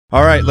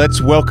All right,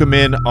 let's welcome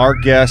in our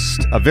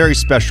guest, a very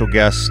special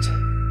guest,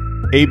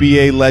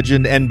 ABA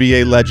legend,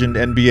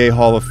 NBA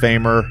Hall of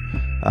Famer,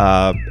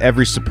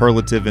 every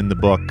superlative in the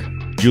book,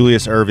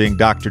 Julius Erving,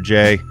 Dr.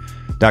 J.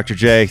 Dr.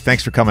 J,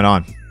 thanks for coming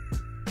on.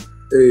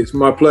 Hey, it's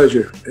my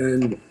pleasure,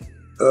 and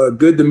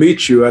good to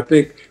meet you. I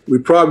think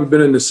we've probably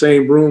been in the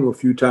same room a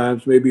few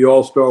times, maybe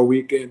All-Star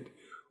Weekend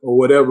or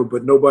whatever,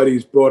 but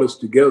nobody's brought us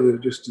together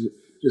just to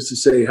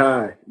say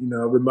hi. You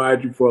know, I've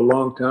admired you for a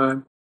long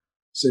time,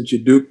 since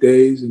your Duke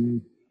days,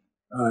 and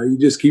you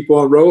just keep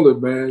on rolling,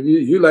 man.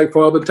 You like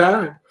Father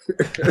Time.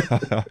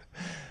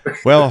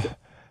 Well,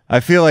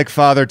 I feel like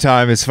Father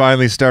Time is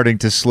finally starting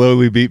to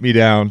slowly beat me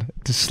down.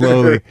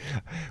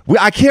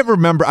 I can't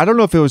remember. I don't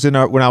know if it was when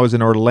I was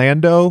in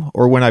Orlando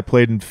or when I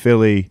played in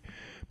Philly,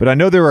 but I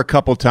know there were a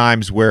couple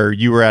times where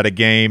you were at a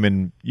game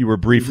and you were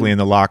briefly in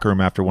the locker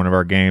room after one of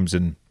our games,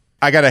 and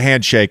I got a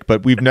handshake,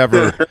 but we've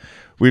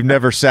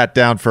never sat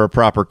down for a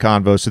proper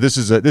convo. So this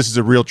is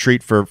a real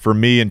treat for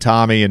me and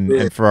Tommy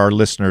and for our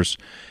listeners,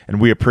 and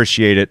we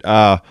appreciate it.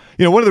 One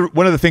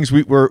of the things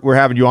we're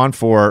having you on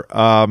for,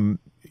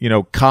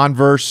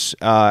 Converse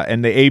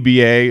and the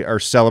ABA are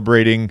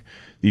celebrating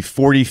the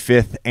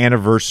 45th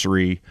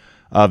anniversary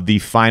of the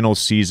final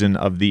season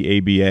of the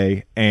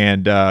ABA,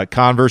 and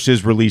Converse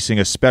is releasing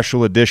a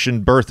special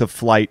edition Birth of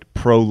Flight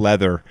Pro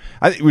Leather.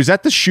 Was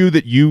that the shoe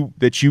that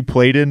you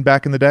played in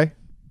back in the day?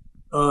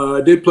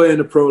 I did play in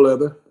the Pro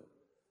Leather.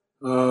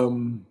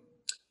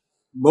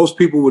 Most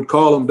people would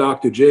call them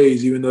Dr.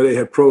 J's, even though they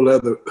had Pro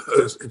Leather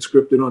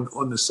inscripted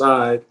on the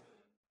side.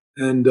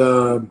 And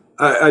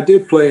I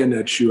did play in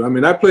that shoe. I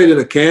mean, I played in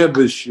a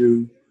canvas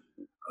shoe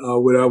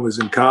when I was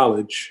in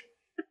college.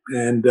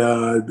 And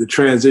the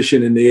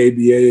transition in the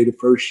ABA the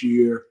first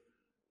year,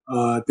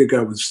 I think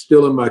I was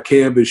still in my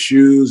canvas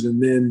shoes. And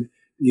then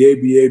the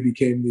ABA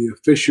became the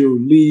official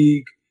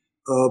league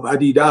of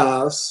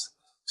Adidas.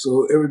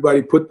 So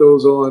everybody put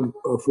those on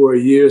for a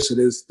year. So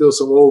there's still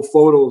some old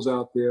photos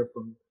out there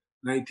from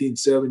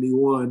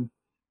 1971,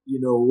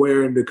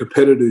 wearing the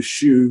competitor's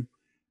shoe.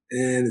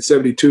 And in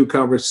 72,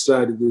 Converse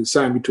decided to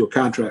sign me to a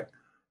contract.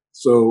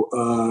 So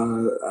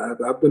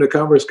I've been a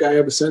Converse guy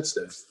ever since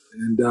then.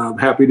 And I'm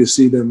happy to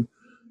see them,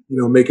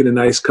 making a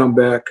nice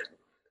comeback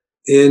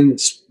in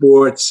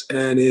sports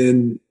and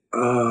in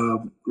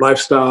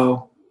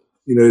lifestyle.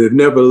 They've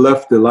never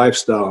left the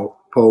lifestyle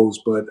pose,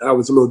 but I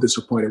was a little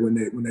disappointed when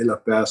they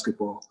left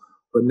basketball.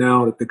 But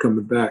now that they're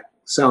coming back,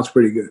 sounds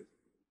pretty good.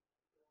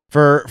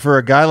 For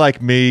a guy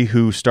like me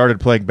who started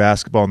playing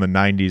basketball in the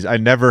 90s, I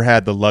never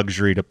had the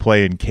luxury to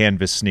play in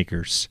canvas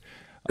sneakers.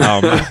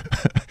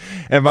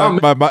 And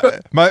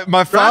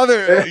my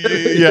father,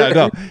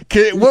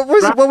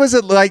 what was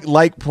it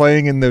like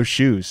playing in those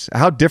shoes?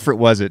 How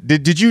different was it?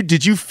 Did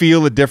you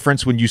feel a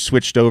difference when you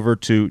switched over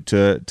to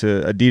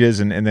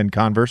Adidas and then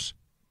Converse?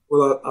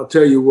 Well, I'll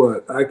tell you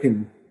what,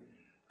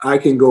 I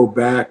can go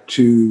back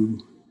to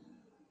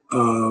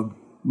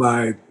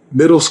my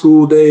middle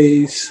school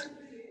days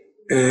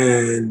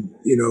and,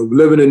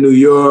 living in New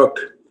York,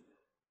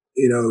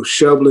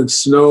 shoveling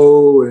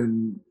snow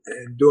and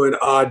doing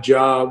odd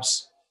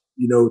jobs,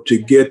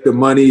 to get the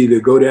money to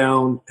go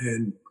down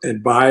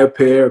and buy a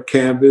pair of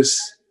canvas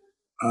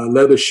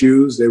leather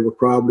shoes. They were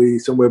probably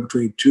somewhere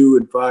between $2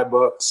 and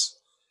 $5,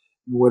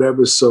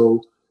 whatever.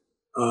 So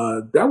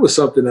that was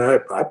something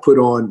that I put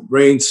on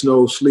rain,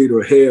 snow, sleet,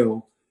 or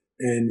hail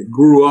and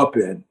grew up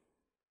in.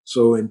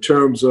 So in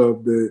terms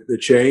of the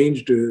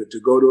change to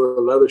go to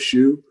a leather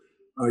shoe,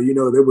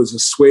 there was a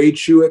suede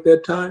shoe at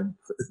that time.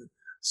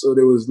 So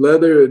there was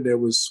leather and there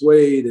was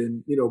suede,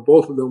 and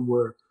both of them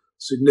were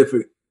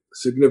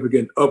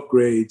significant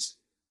upgrades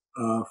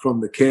from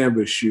the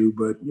canvas shoe.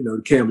 But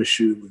the canvas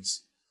shoe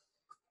was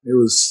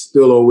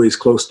still always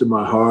close to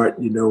my heart.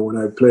 When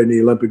I played in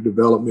the Olympic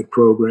development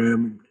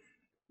program,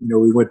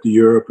 we went to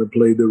Europe and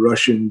played the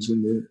Russians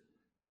and the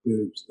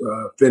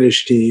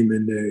Finnish team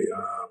and the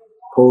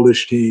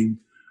Polish team.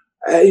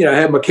 I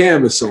had my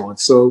canvas on,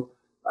 so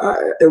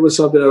it was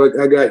something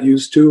I got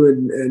used to,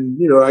 and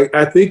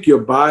I think your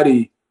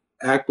body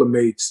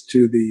acclimates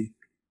to the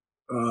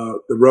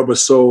rubber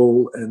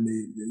sole and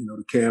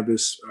the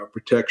canvas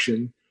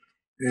protection.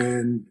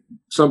 And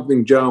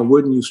something John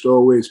Wooden used to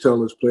always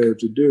tell his players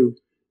to do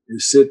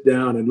is sit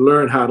down and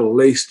learn how to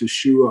lace the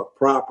shoe up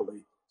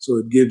properly, so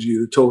it gives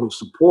you the total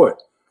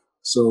support.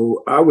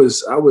 So I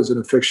was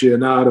an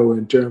aficionado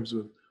in terms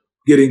of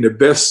getting the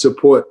best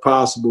support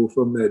possible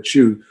from that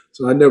shoe.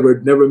 So I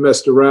never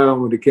messed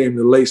around when it came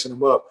to lacing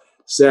them up.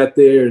 Sat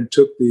there and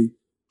took the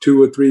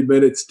 2 or 3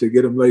 minutes to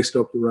get them laced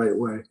up the right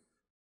way.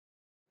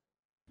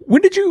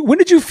 When did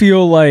you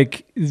feel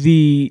like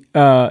the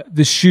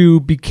shoe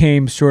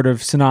became sort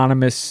of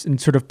synonymous and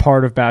sort of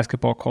part of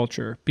basketball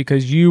culture?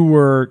 Because you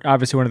were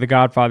obviously one of the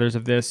godfathers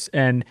of this,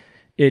 and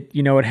it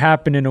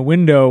happened in a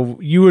window.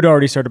 You had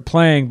already started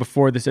playing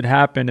before this had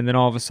happened, and then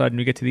all of a sudden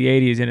we get to the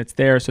 80s and it's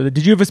there. So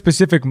did you have a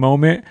specific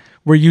moment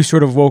where you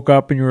sort of woke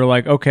up and you were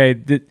like, okay,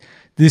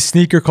 this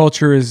sneaker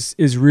culture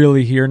is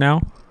really here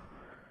now?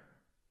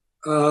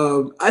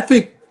 I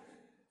think,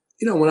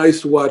 when I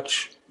used to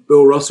watch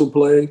Bill Russell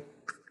play,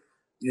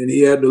 and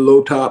he had the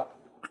low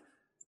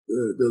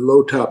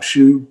top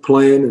shoe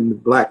playing, and the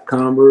black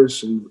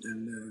Converse and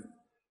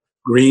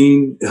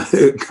green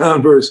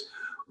Converse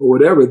or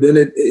whatever. Then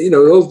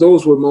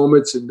those were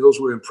moments, and those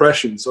were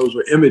impressions, those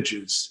were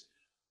images,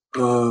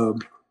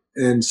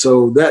 and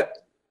so that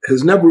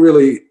has never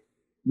really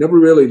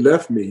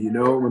left me.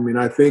 I mean,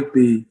 I think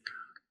the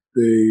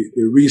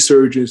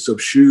resurgence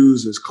of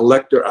shoes as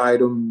collector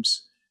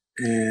items,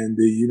 and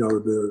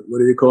the what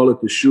do you call it,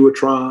 the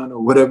shoeatron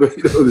or whatever,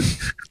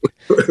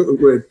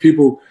 where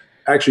people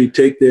actually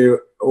take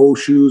their old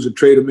shoes and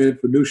trade them in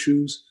for new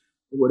shoes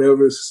or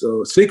whatever.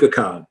 So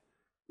SneakerCon,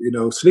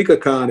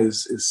 SneakerCon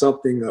is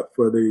something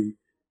for the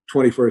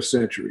 21st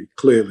century,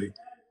 clearly.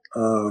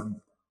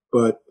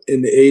 But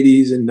in the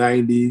 80s and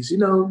 90s,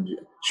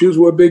 shoes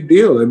were a big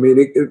deal. I mean,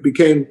 it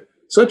became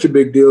such a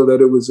big deal that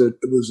it was a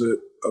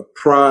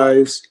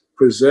prized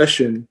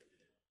possession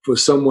for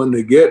someone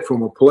to get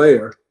from a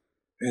player.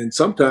 And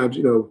sometimes,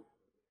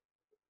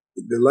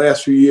 the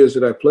last few years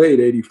that I played,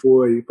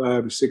 84,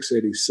 85, 86,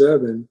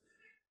 87,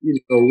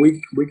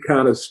 we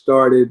kind of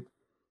started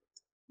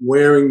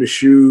wearing the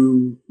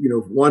shoe,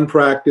 one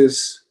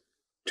practice,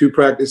 two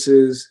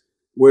practices,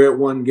 wear it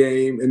one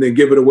game, and then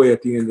give it away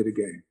at the end of the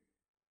game.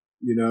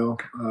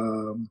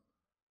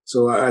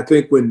 So I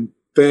think when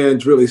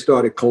fans really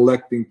started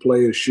collecting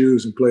players'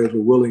 shoes and players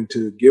were willing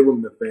to give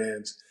them to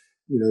fans,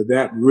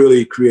 that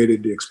really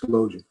created the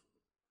explosion.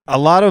 A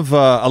lot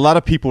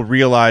of people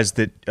realize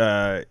that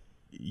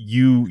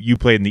you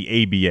played in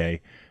the ABA,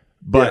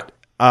 but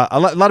a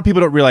lot of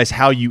people don't realize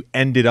how you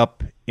ended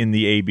up in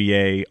the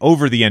ABA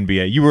over the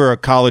NBA. You were a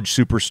college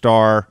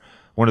superstar,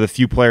 one of the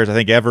few players I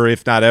think ever,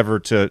 if not ever,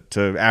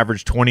 to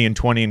average 20 and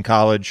 20 in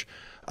college.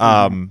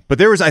 But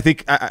there was, I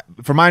think,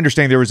 from my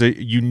understanding, there was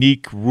a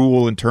unique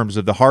rule in terms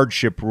of the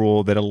hardship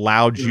rule that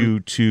allowed you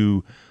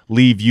to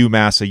leave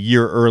UMass a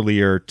year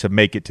earlier to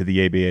make it to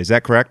the ABA. Is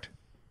that correct?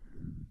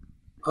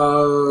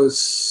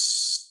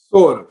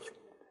 Sort of.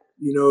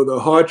 The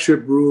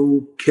hardship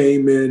rule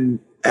came in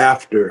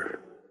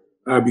after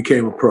I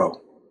became a pro.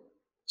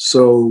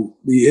 So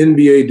the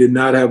NBA did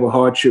not have a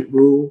hardship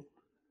rule.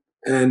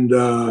 And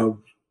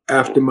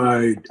after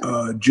my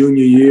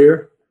junior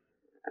year,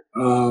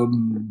 I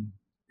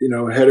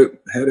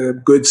had a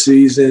good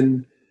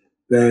season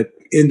that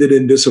ended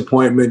in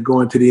disappointment,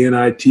 going to the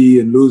NIT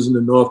and losing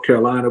to North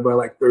Carolina by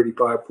like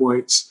 35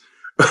 points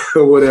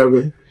or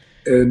whatever.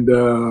 And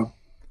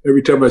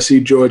every time I see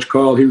George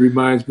Karl, he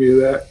reminds me of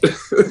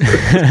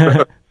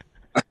that.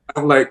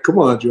 I'm like, come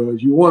on,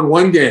 George, you won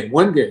one game.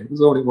 It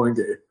was only one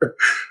game.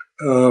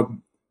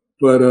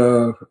 But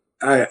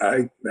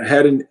I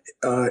had an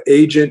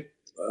agent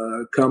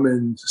come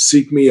and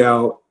seek me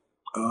out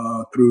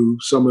through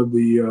some of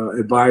the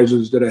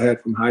advisors that I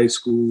had from high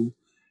school.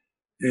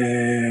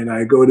 And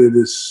I go to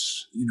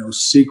this,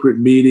 secret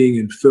meeting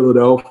in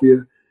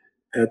Philadelphia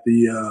at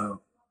the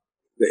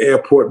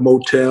airport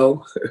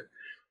motel.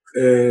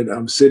 And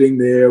I'm sitting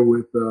there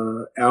with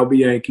Al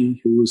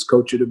Bianchi, who was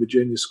coach of the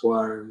Virginia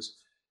Squires,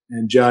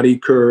 and Johnny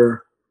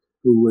Kerr,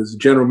 who was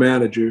general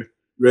manager,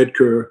 Red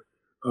Kerr,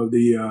 of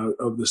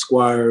the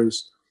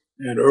Squires.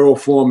 And Earl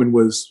Foreman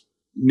was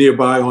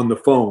nearby on the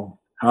phone.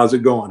 How's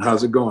it going?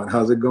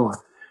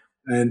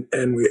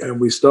 And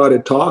we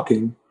started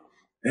talking,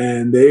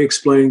 and they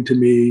explained to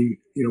me,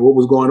 what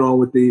was going on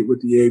with the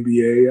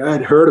ABA. I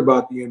had heard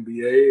about the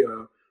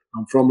NBA.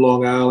 I'm from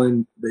Long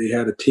Island. They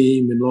had a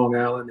team in Long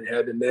Island. They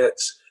had the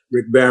Nets.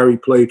 Rick Barry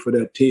played for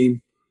that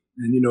team,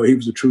 and he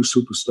was a true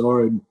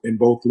superstar in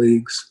both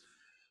leagues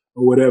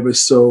or whatever.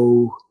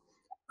 So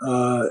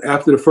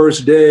after the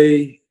first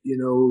day,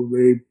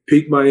 they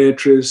piqued my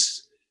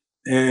interest,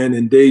 and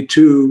in day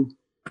two,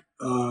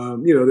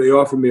 they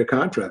offered me a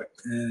contract,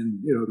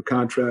 and the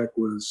contract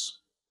was,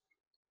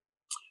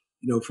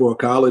 for a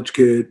college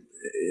kid,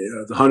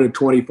 it was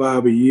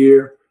 $125 a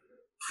year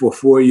for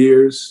 4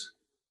 years.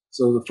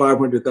 So the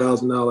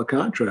 $500,000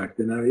 contract,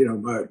 and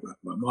my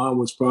mom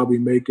was probably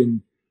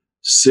making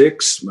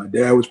 $6, my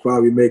dad was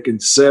probably making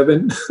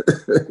 $7,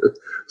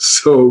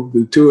 so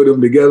the two of them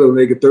together were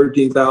making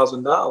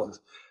 $13,000,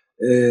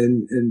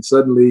 and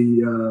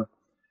suddenly,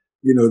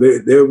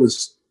 there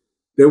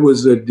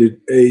was a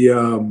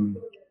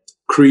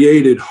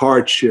created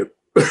hardship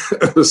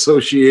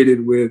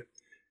associated with,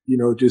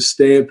 just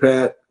staying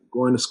pat,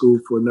 going to school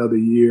for another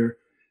year,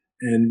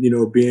 and,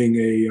 being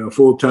a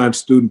full-time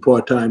student,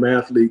 part-time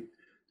athlete,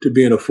 to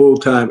being a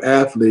full-time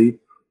athlete,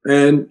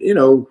 and,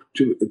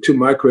 to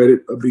my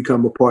credit,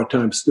 become a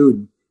part-time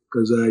student,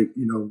 because I,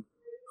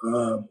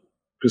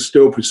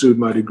 still pursued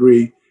my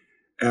degree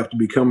after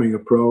becoming a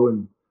pro,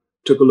 and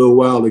took a little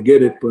while to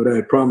get it, but I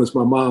had promised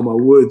my mom I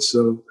would,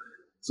 so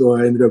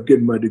I ended up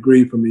getting my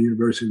degree from the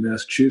University of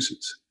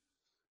Massachusetts.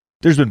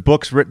 There's been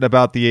books written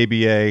about the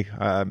ABA.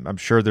 I'm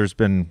sure there's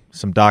been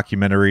some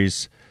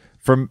documentaries.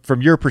 From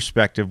your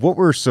perspective, what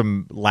were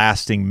some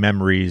lasting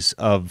memories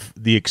of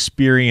the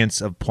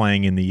experience of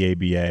playing in the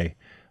ABA?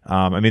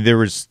 I mean, there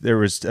was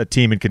a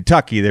team in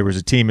Kentucky, there was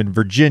a team in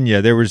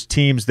Virginia, there was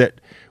teams that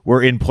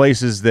were in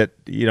places that,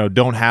 you know,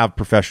 don't have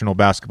professional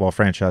basketball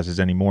franchises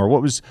anymore.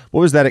 What was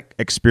that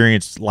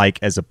experience like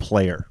as a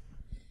player?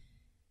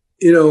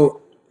 You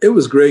know, it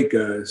was great,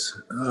 guys.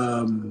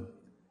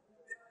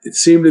 It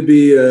seemed to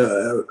be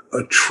a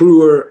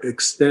truer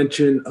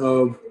extension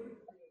of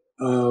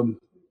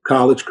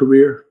college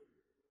career.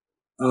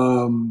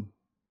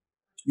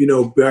 You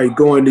know, by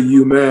going to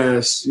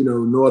UMass, you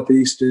know,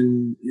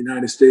 Northeastern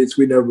United States,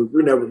 we never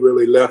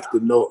really left the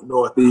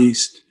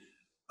Northeast.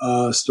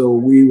 So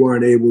we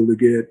weren't able to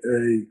get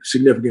a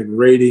significant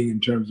rating in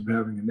terms of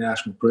having a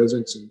national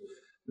presence. And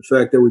the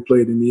fact that we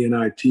played in the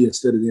NIT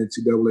instead of the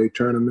NCAA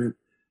tournament.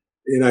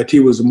 The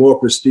NIT was a more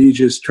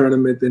prestigious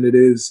tournament than it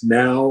is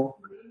now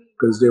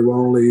because there were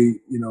only,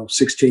 you know,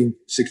 16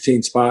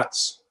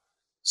 spots.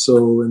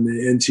 So, and the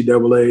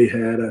NCAA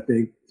had, I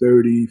think,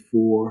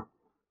 34,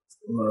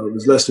 it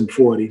was less than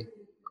 40.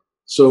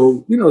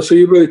 So, you know, so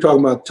you're really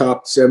talking about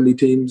top 70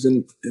 teams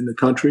in the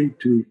country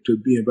to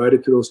be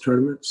invited to those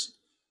tournaments.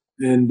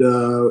 And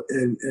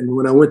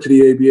when I went to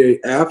the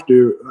ABA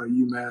after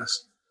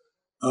UMass,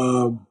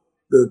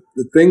 the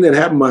thing that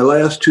happened my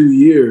last 2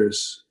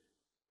 years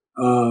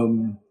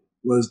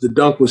was the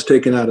dunk was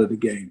taken out of the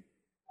game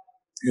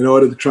in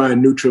order to try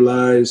and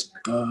neutralize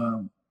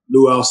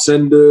Lou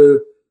Alcindor,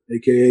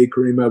 aka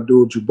Kareem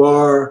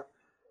Abdul-Jabbar.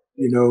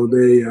 You know,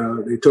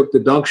 they took the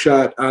dunk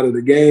shot out of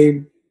the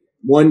game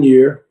 1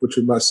 year, which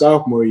was my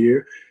sophomore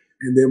year,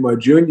 and then my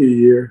junior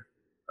year,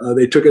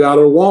 they took it out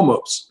of the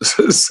warm-ups.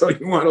 So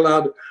you weren't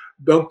allowed to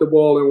dunk the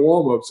ball in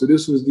warm-ups. So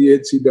this was the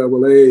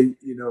NCAA,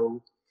 you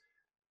know,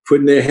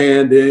 putting their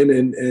hand in,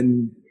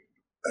 and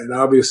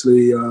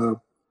obviously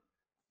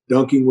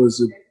dunking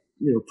was a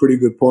pretty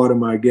good part of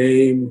my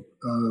game,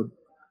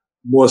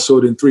 more so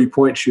than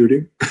 3-point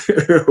shooting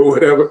or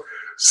whatever.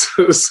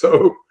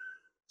 So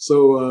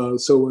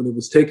when it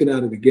was taken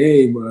out of the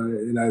game,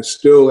 and I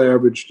still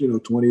averaged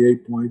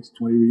 28 points,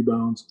 20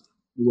 rebounds,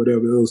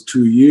 whatever those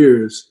 2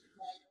 years.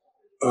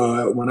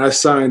 When I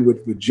signed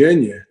with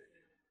Virginia,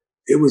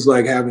 it was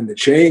like having the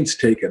chains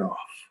taken off.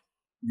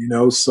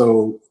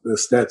 So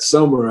that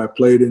summer I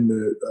played in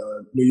the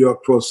New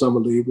York Pro Summer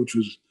League, which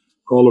was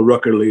called the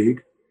Rucker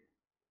League,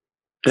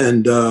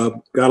 and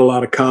got a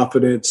lot of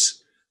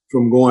confidence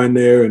from going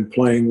there and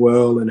playing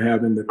well and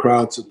having the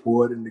crowd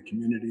support and the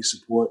community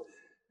support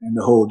and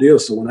the whole deal.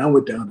 So when I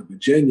went down to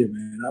Virginia,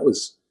 man, I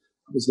was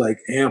like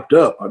amped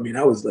up. I mean,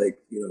 I was like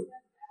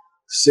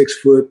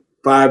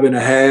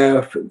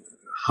 6'5.5",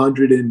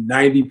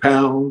 190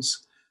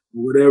 pounds,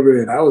 or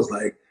whatever, and I was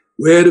like,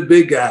 where are the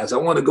big guys? I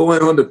want to go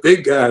in on the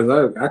big guys.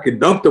 I can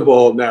dunk the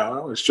ball now. I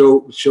want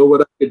to show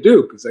what I could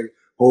do, because I could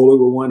hold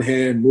it with one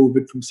hand, move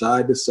it from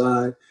side to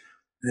side,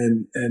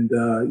 and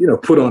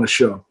put on a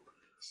show.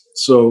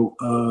 So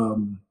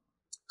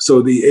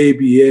the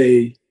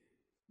ABA,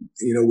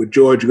 with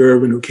George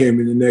Erving, who came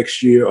in the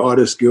next year,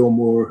 Artis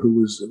Gilmore,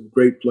 who was a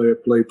great player,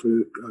 played for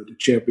the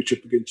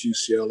championship against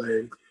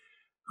UCLA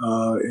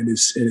in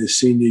his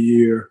senior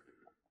year.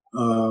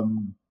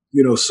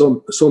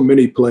 So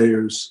many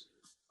players.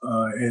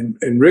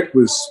 And Rick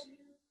was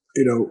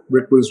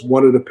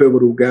one of the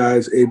pivotal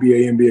guys,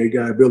 ABA, NBA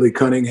guy. Billy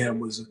Cunningham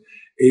was an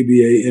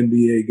ABA,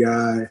 NBA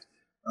guy,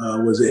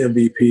 was an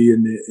MVP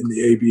in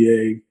the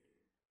ABA.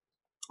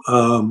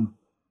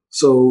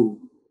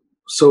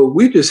 So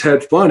we just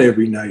had fun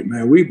every night,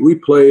 man. We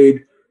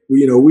played,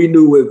 we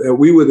knew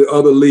we were the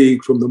other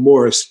league from the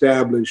more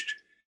established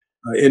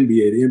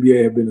NBA. The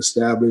NBA had been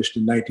established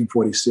in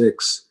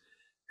 1946.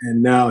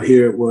 And now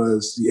here it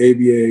was the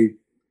ABA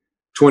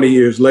 20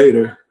 years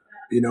later,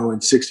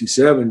 in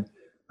 67,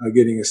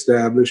 getting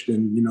established.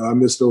 And, I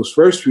missed those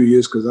first few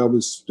years because I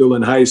was still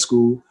in high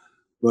school.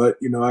 But,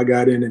 I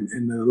got in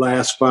the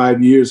last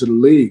 5 years of the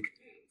league.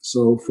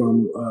 So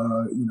from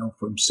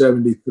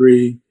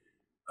 73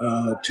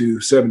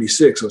 to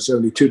 76, or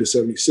 72 to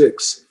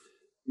 76,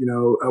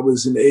 I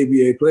was an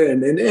ABA player.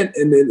 And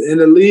in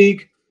the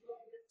league,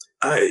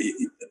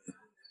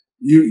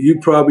 you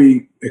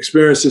probably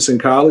experienced this in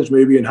college,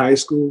 maybe in high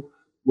school,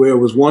 where it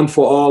was one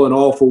for all and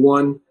all for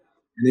one.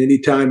 And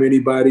anytime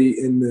anybody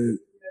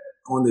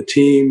on the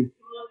team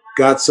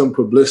got some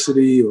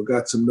publicity or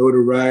got some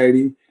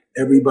notoriety,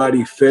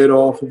 everybody fed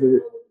off of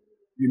it,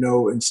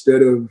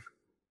 instead of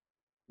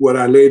what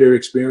I later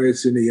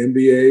experienced in the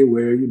NBA,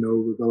 where,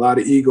 a lot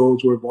of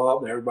egos were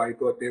involved. Everybody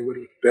thought they were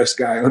the best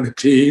guy on the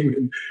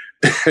team.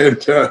 And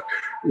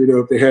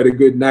if they had a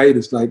good night,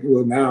 it's like,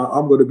 well, now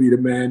I'm going to be the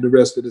man the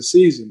rest of the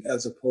season,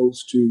 as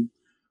opposed to,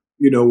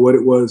 what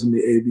it was in the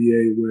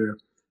ABA, where,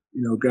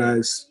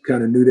 guys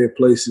kind of knew their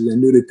places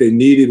and knew that they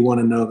needed one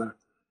another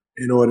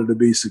in order to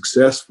be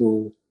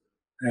successful.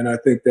 And I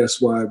think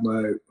that's why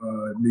my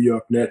New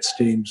York Nets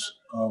teams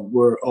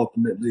were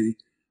ultimately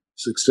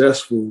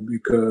successful,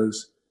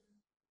 because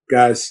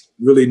guys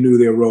really knew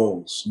their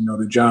roles.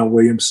 The John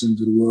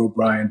Williamsons of the world,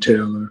 Brian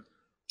Taylor,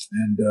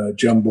 and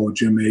Jumbo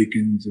Jim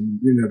Akins, and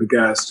the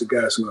guys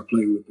who I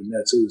played with the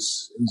Nets. It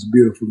was a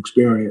beautiful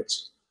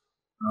experience.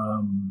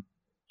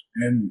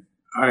 And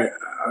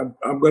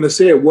I'm going to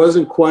say it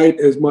wasn't quite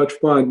as much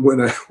fun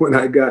when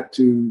I got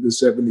to the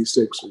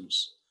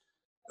 76ers.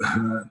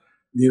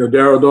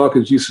 Darryl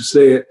Dawkins used to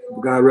say it,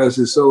 God rest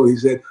his soul, he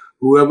said,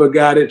 whoever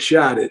got it,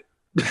 shot it.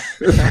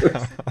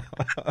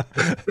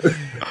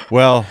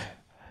 Well,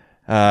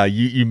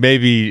 you may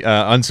be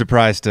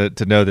unsurprised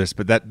to know this,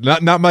 but that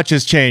not much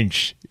has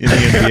changed in the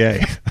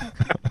NBA.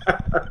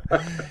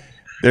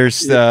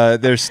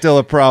 There's still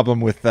a problem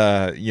with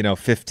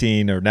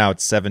 15, or now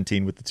it's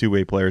 17 with the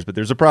two-way players, but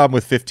there's a problem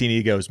with 15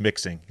 egos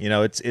mixing.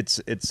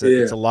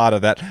 It's a lot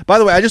of that. By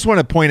the way, I just want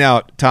to point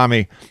out,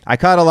 Tommy, I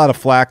caught a lot of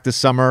flack this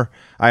summer.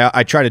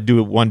 I try to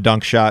do one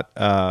dunk shot.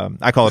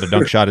 I call it a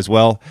dunk shot as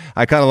well.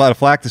 I caught a lot of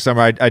flack this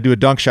summer. I do a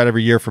dunk shot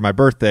every year for my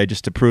birthday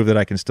just to prove that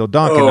I can still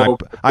dunk. And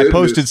I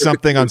posted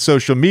something on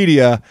social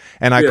media,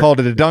 and I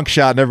called it a dunk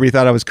shot, and everybody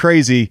thought I was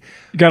crazy.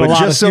 You got a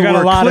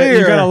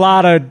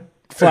lot of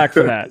flack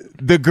for that.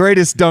 The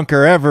greatest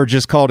dunker ever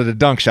just called it a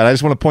dunk shot. I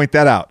just want to point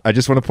that out. There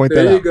you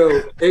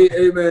go.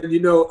 Hey, man,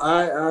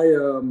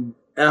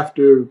 I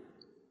after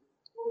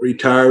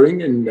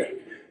retiring and,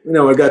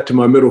 I got to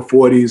my middle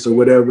 40s or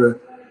whatever,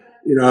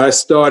 I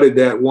started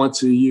that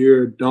once a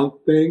year dunk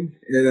thing,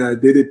 and I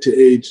did it to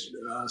age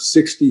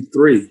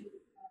 63.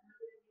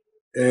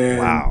 And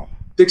wow.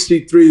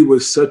 63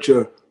 was such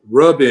a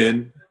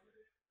rub-in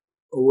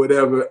or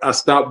whatever, I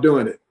stopped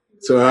doing it.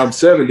 So I'm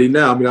 70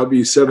 now. I'll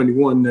be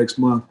 71 next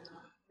month,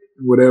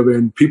 whatever.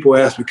 And people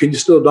ask me, can you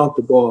still dunk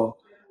the ball?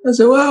 I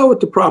said, well,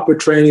 with the proper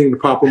training and the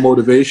proper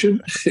motivation,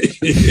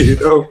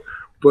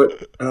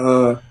 but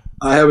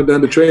I haven't done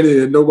the training,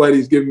 and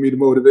nobody's giving me the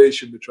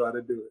motivation to try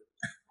to do it.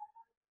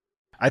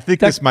 I think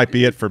this might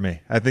be it for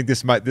me. I think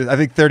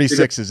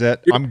 36 is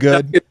it. I'm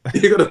good.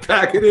 You're going to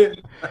pack it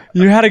in.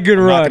 You had a good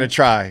run. I'm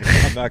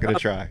not going to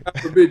try. God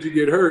forbid you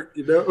get hurt,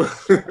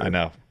 I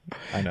know.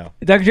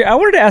 Dr. J, I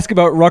wanted to ask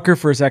about Rucker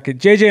for a second.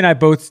 JJ and I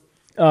both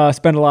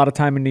spend a lot of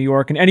time in New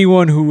York, and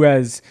anyone who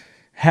has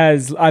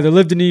either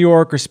lived in New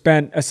York or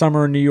spent a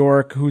summer in New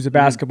York who's a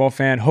basketball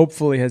fan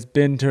hopefully has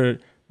been to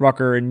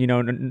Rucker in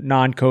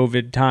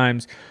non-COVID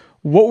times.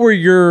 What were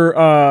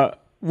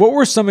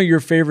some of your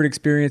favorite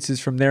experiences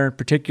from there in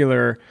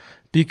particular?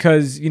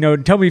 Because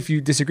tell me if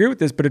you disagree with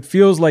this, but it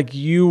feels like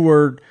you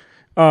were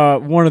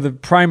one of the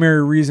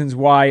primary reasons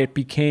why it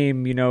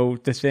became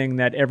the thing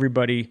that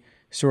everybody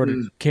sort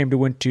of came to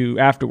went to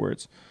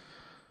afterwards.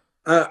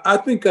 I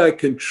think I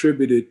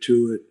contributed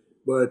to it,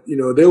 but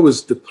there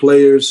was the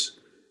players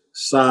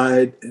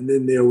side, and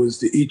then there was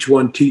the Each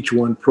One Teach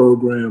One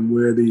program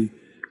where the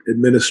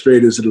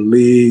administrators of the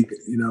league,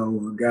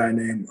 a guy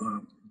named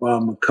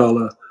Bob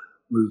McCullough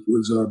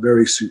was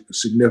very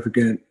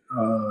significant,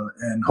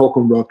 and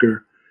Holcomb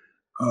Rucker,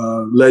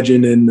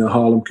 legend in the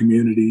Harlem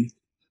community.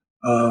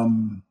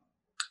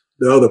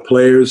 The other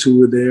players who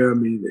were there,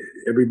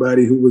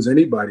 everybody who was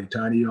anybody,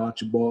 Tiny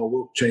Archibald,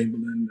 Wilt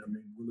Chamberlain,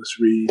 Willis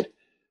Reed,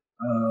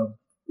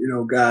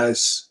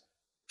 guys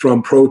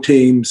from pro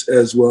teams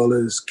as well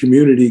as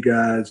community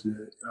guys,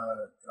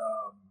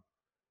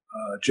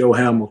 Joe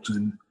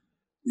Hamilton,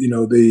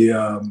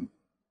 the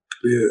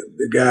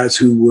guys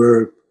who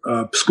were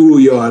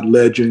schoolyard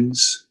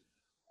legends,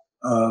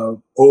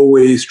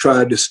 always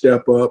tried to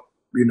step up,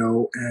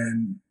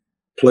 and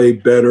play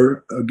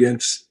better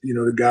against,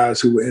 the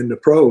guys who were in the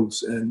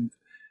pros. And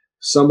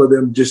some of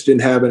them just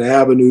didn't have an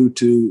avenue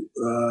to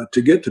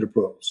get to the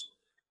pros.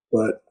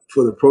 But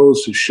for the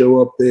pros to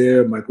show up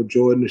there, Michael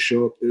Jordan to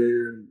show up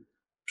there, and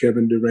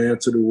Kevin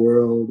Durant of the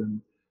world,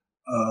 and,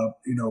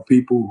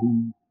 people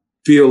who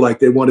feel like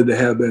they wanted to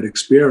have that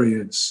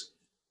experience,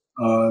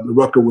 the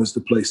Rucker was the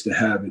place to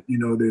have it.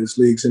 There's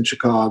leagues in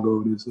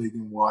Chicago, there's league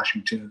in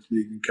Washington, there's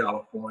league in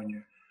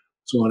California,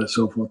 so on and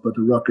so forth. But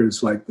the Rucker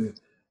is like the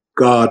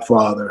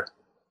godfather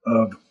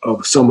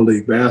of summer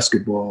league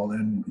basketball.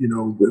 And,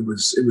 it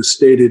was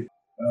stated,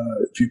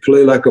 if you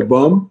play like a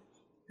bum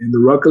in the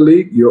Rucker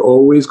League, you're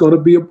always going to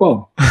be a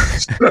bum.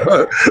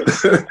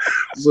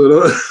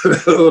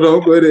 So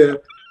don't go there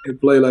and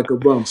play like a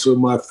bum. So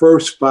my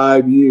first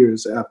 5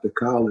 years after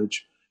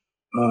college,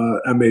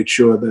 I made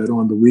sure that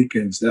on the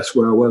weekends, that's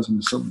where I was in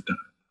the summertime,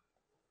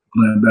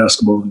 playing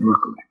basketball in the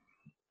Rucker League.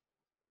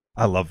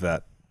 I love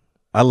that.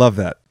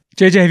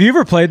 JJ, have you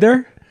ever played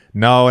there?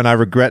 No, and I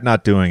regret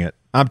not doing it.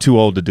 I'm too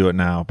old to do it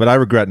now, but I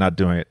regret not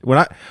doing it.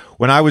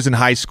 When I was in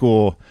high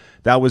school,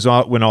 that was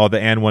when all the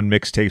And One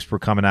mixtapes were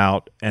coming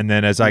out, and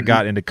then as I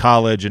got into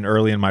college and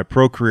early in my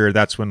pro career,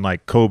 that's when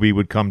like Kobe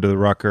would come to the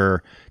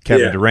Rucker,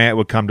 Kevin Durant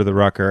would come to the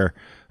Rucker.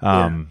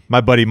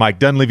 My buddy Mike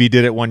Dunleavy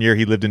did it one year.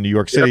 He lived in New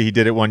York City. He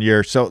did it one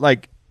year. So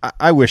like,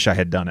 I wish I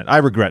had done it. I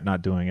regret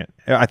not doing it.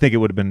 I think it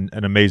would have been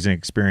an amazing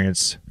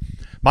experience.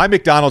 My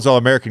McDonald's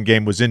All-American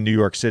game was in New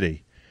York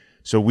City.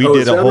 So we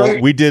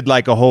did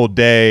like a whole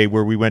day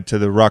where we went to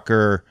the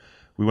Rucker,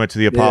 we went to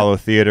the Apollo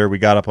Theater, we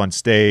got up on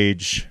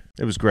stage.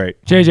 It was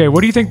great. JJ,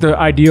 what do you think the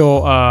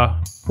ideal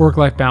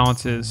work-life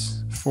balance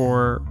is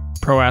for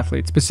pro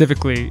athletes,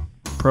 specifically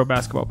pro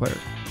basketball players?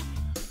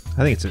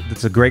 I think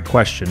it's a great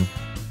question.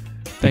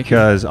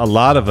 Because a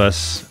lot of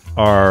us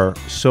are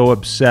so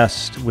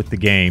obsessed with the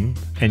game,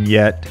 and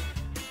yet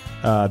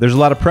there's a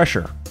lot of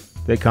pressure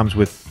that comes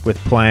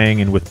with playing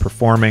and with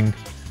performing.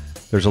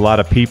 There's a lot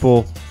of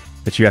people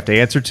that you have to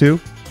answer to.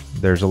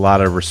 There's a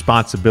lot of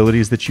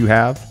responsibilities that you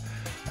have.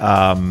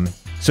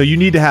 So you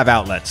need to have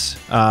outlets.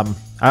 I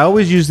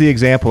always use the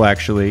example,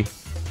 actually,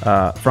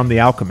 from The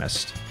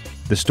Alchemist,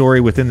 the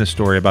story within the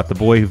story about the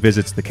boy who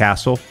visits the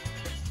castle.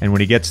 And when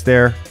he gets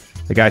there,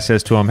 the guy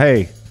says to him,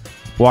 hey,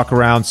 walk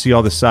around, see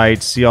all the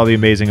sights, see all the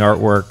amazing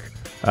artwork,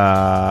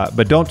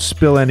 but don't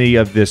spill any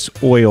of this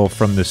oil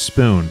from the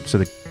spoon. So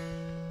the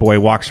boy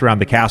walks around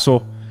the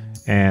castle,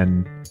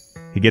 and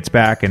he gets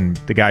back, and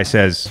the guy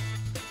says,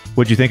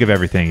 what'd you think of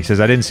everything? He says,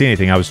 I didn't see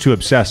anything. I was too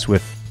obsessed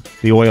with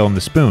the oil in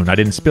the spoon. I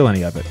didn't spill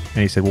any of it.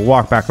 And he said, well,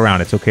 walk back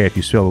around. It's okay if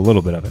you spill a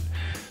little bit of it.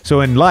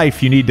 So in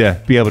life, you need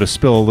to be able to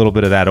spill a little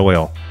bit of that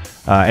oil.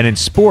 And in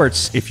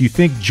sports, if you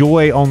think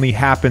joy only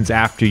happens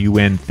after you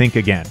win, think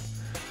again.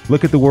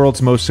 Look at the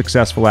world's most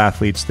successful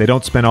athletes. They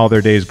don't spend all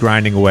their days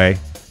grinding away.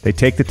 They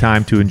take the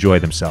time to enjoy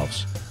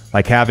themselves.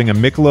 Like having a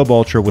Michelob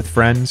Ultra with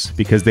friends,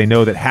 because they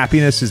know that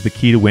happiness is the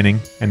key to winning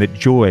and that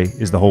joy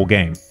is the whole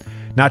game,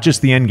 not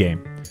just the end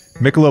game.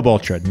 Michelob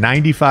Ultra,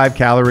 95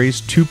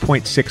 calories,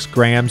 2.6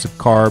 grams of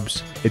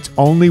carbs. It's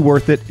only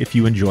worth it if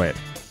you enjoy it.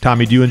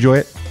 Tommy, do you enjoy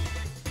it?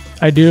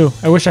 I do.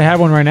 I wish I had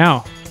one right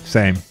now.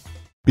 Same.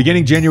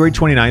 Beginning January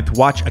 29th,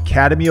 watch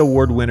Academy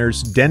Award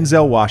winners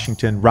Denzel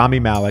Washington, Rami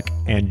Malek,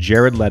 and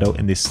Jared Leto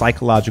in the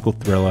psychological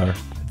thriller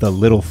The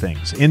Little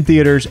Things, in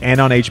theaters and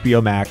on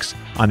HBO Max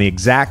on the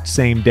exact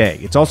same day.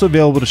 It's also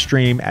available to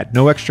stream at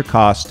no extra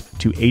cost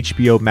to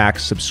HBO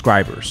Max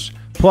subscribers.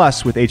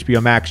 Plus, with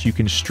HBO Max, you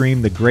can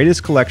stream the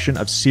greatest collection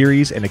of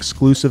series and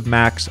exclusive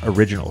Max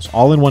originals,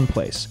 all in one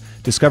place.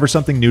 Discover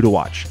something new to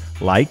watch,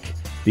 like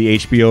the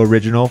HBO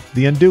original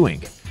The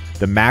Undoing,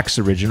 the Max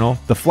original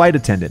The Flight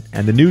Attendant,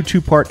 and the new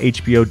 2-part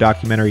HBO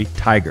documentary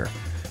Tiger.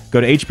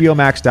 Go to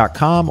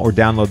hbomax.com or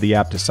download the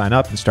app to sign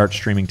up and start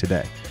streaming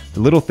today.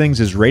 The Little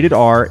Things is rated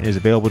R and is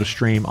available to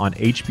stream on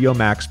HBO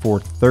Max for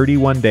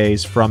 31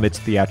 days from its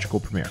theatrical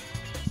premiere.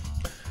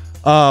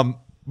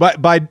 By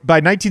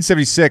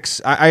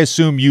 1976, I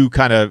assume you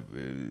kind of,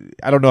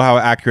 I don't know how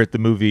accurate the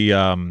movie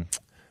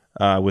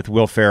with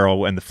Will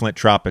Ferrell and the Flint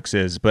Tropics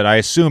is, but I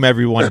assume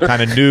everyone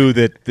kind of knew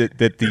that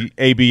the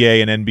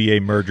ABA and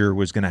NBA merger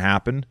was going to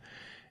happen.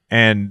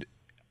 And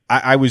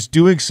I was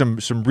doing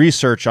some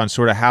research on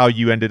sort of how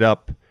you ended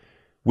up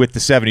with the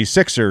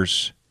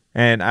 76ers,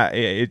 and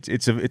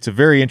it's a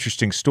very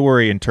interesting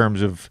story in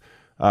terms of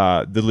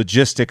the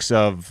logistics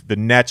of the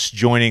Nets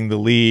joining the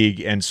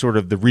league and sort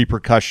of the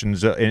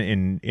repercussions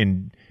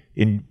in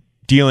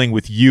dealing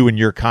with you and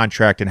your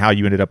contract and how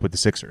you ended up with the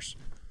Sixers.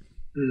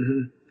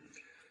 Mm-hmm.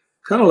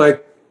 Kind of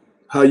like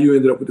how you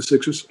ended up with the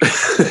Sixers,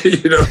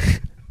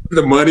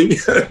 the money,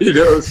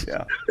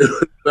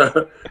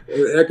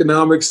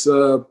 economics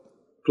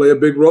play a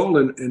big role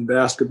in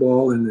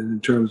basketball and in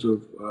terms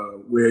of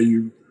where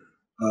you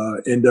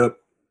end up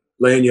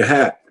laying your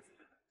hat.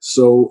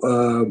 So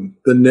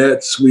the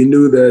Nets, we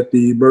knew that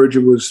the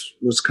merger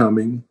was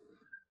coming.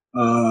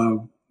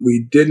 We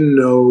didn't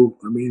know.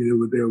 I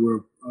mean, there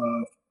were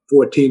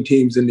 14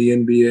 teams in the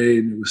NBA,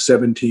 and there were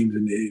 7 teams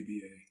in the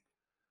ABA.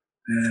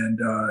 And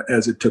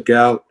as it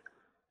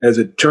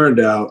turned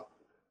out,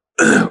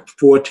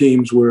 4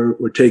 teams were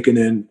taken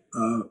in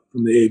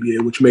from the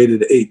ABA, which made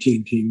it an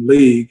 18-team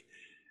league.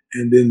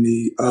 And then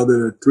the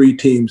other 3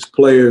 teams'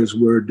 players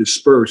were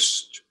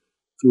dispersed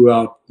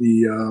throughout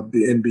the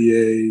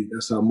NBA.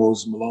 That's how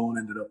Moses Malone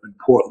ended up in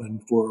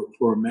Portland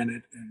for a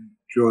minute, and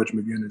George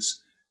McGinnis,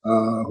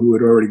 who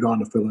had already gone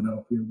to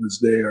Philadelphia, was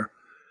there.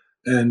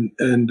 And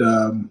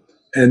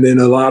then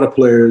a lot of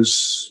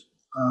players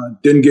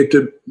didn't get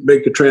to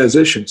make the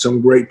transition.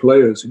 Some great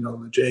players,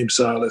 James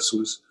Silas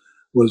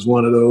was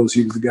one of those.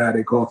 He was the guy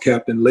they called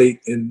Captain Late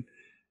in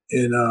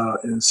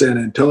San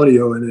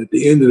Antonio. And at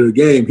the end of the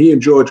game, he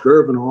and George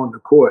Gervin are on the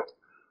court.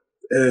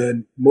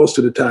 And most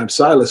of the time,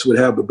 Silas would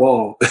have the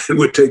ball and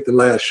would take the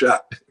last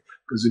shot.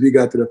 Because if he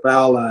got to the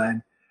foul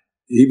line,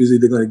 he was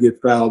either going to get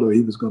fouled or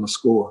he was going to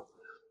score, or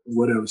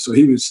whatever. So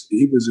he was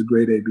a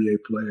great ABA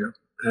player.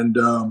 And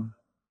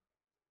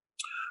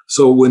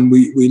so when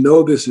we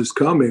know this is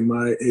coming,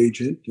 my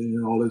agent,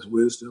 in all his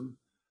wisdom,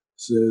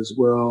 says,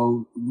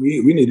 well,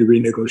 we need to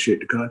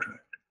renegotiate the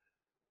contract.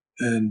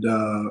 And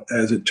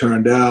as it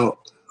turned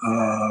out,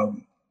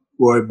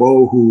 Roy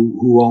Bowe,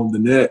 who owned the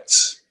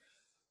Nets,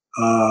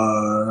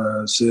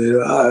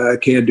 said, I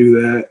can't do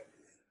that.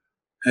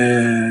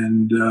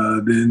 And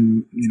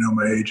then,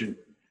 my agent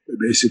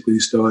basically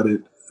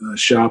started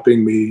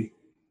shopping me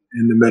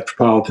in the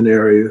metropolitan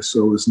area.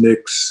 So it was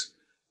Knicks,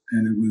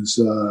 and it was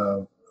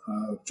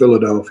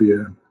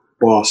Philadelphia,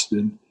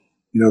 Boston,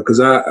 because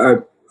I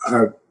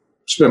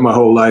spent my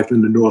whole life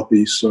in the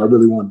Northeast, so I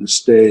really wanted to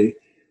stay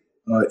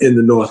in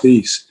the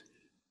Northeast.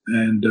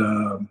 And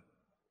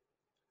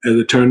as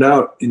it turned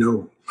out,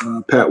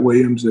 Pat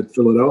Williams at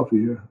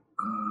Philadelphia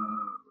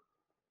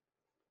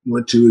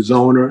went to his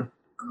owner,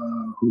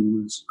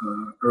 who was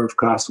Irv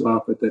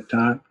Kosloff at that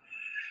time.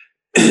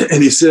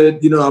 And he said,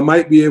 I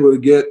might be able to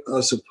get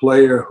us a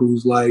player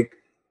who's like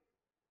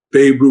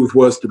Babe Ruth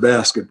was to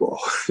basketball.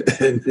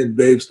 and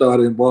Babe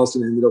started in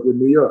Boston and ended up with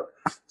New York.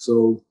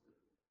 So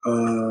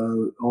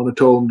Owner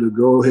told him to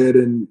go ahead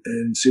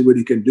and see what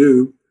he can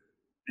do.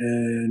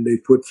 And they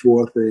put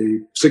forth a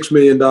 $6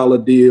 million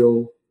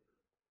deal,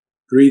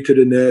 3 to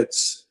the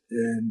Nets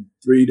and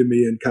 3 to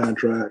me in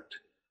contract.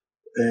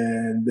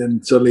 And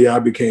then suddenly I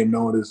became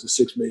known as the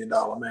 $6 million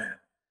man,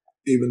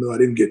 even though I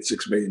didn't get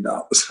 $6 million.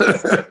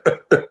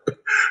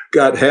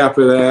 Got half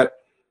of that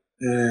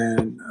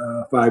and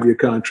a 5-year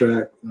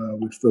contract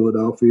with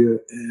Philadelphia.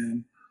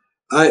 And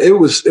it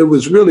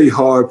was really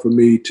hard for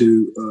me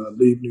to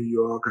leave New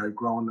York. I'd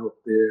grown up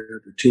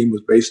there. The team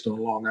was based on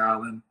Long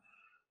Island.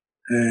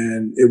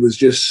 And it was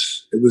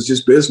just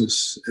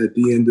business at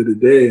the end of the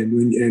day. And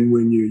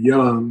when you're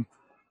young,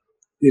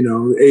 you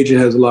know, the agent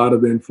has a lot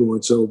of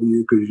influence over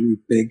you because you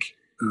think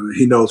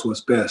he knows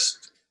what's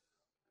best.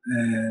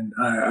 And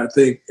I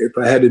think if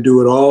I had to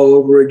do it all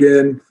over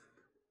again,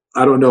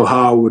 I don't know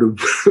how I would have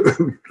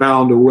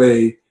found a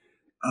way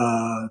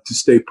to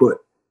stay put.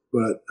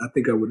 But I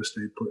think I would have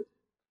stayed put.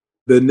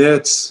 The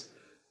Nets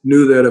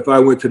knew that if I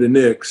went to the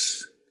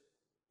Knicks,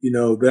 you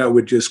know, that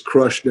would just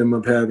crush them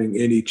of having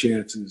any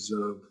chances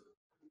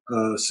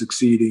of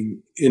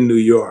succeeding in New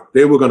York.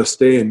 They were going to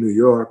stay in New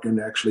York, and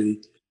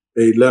actually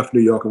they left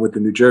New York and went to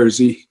New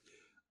Jersey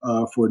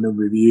for a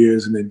number of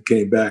years and then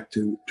came back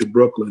to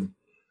Brooklyn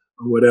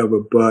or whatever.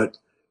 But,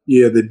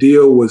 yeah, the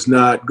deal was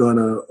not going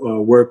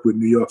to work with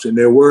New York. And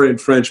there were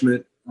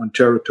infringement on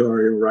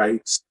territorial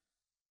rights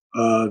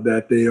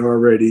that they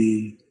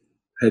already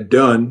had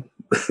done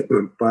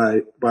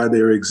by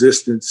their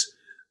existence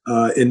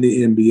in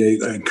the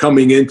NBA and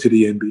coming into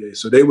the NBA.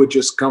 So they were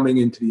just coming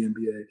into the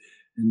NBA,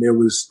 and there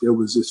was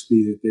this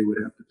fee that they would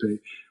have to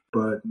pay.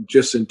 But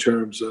just in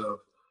terms of,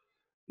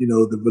 you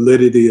know, the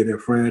validity of their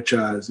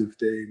franchise, if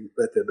they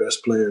let their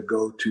best player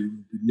go to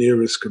the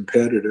nearest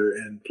competitor,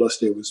 and plus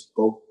they were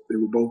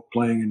both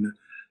playing in the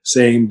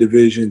same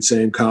division,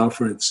 same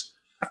conference,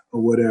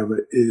 or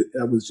whatever,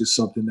 that was just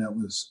something that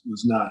was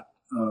not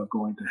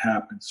going to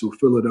happen. So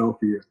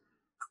Philadelphia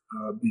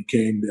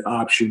became the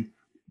option,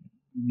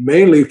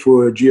 mainly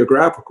for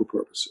geographical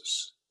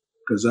purposes,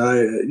 because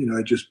I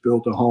just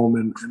built a home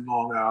in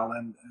Long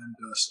Island and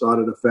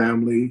started a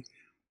family.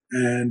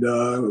 And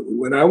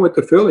when I went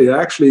to Philly,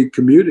 I actually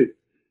commuted,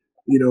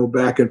 you know,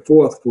 back and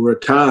forth for a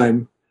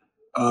time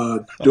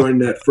during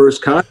that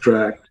first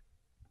contract.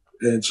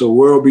 And so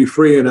World Be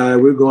Free and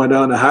we were going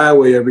down the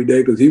highway every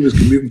day because he was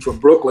commuting from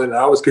Brooklyn and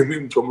I was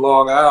commuting from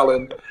Long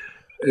Island.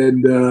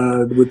 And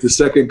with the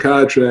second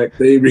contract,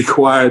 they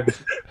required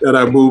that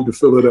I move to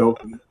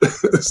Philadelphia.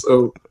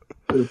 So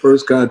the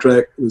first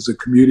contract was a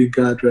commuting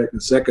contract.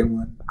 The second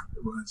one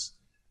was,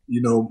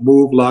 you know,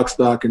 move lock,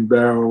 stock, and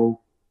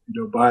barrel,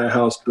 you know, buy a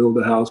house, build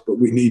a house, but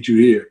we need you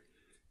here.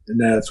 And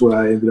that's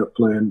why I ended up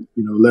playing,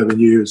 you know, 11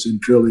 years in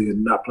Philly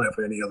and not playing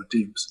for any other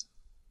teams.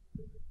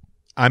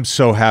 I'm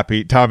so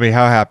happy. Tommy,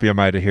 how happy am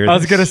I to hear this? I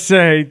was going to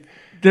say,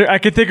 I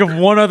can think of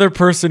one other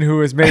person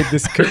who has made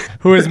this,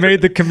 who has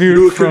made the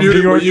commute from New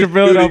York to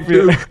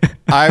Philadelphia.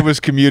 I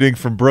was commuting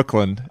from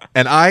Brooklyn,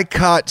 and I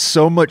caught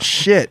so much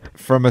shit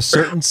from a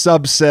certain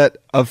subset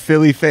of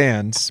Philly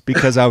fans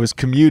because I was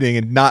commuting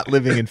and not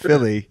living in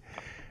Philly.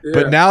 Yeah.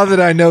 But now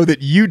that I know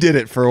that you did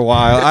it for a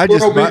while,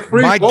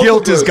 my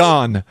guilt is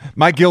gone.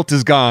 My guilt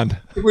is gone.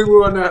 We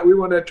were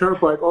on that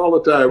turnpike all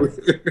the time.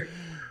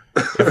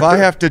 If I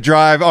have to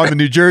drive on the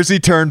New Jersey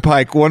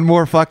Turnpike one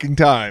more fucking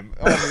time,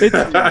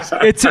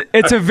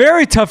 it's a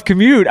very tough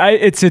commute.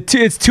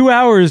 It's 2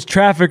 hours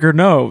traffic or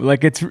no.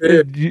 Like good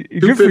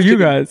for you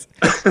guys.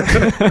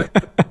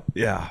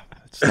 Yeah,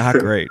 it's not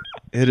great.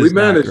 It is. We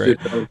managed not great.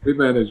 it. Though. We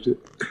managed it.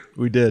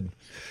 We did.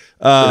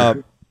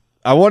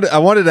 I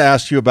wanted to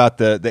ask you about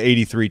the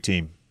 '83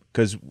 team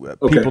because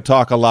people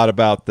talk a lot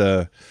about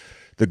the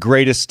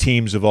greatest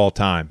teams of all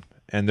time,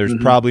 and there's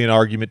probably an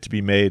argument to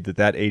be made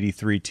that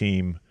 '83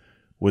 team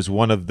was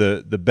one of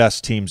the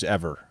best teams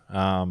ever.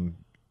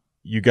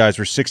 You guys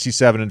were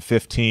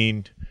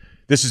 67-15.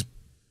 This is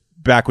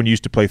back when you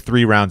used to play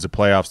 3 rounds of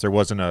playoffs. There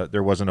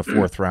wasn't a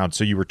fourth round.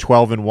 So you were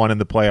 12-1 in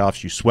the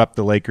playoffs. You swept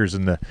the Lakers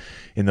in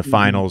the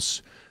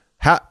finals.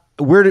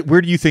 Where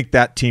do you think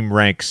that team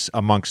ranks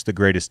amongst the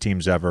greatest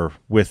teams ever?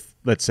 With,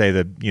 let's say,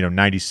 the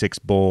 96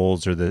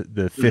 Bulls or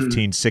the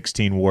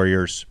 15-16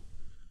 Warriors.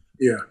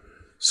 Yeah.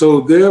 So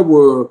there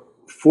were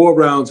 4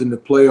 rounds in the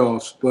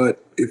playoffs,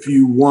 but if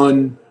you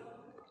won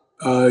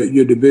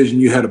your division,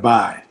 you had a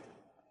bye.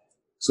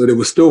 So there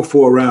was still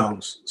 4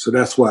 rounds. So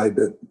that's why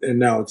and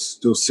now it's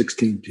still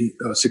 16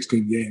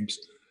 games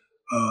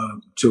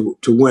to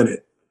win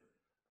it.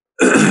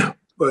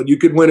 But you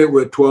could win it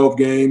with 12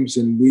 games,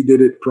 and we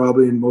did it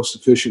probably in most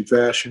efficient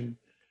fashion.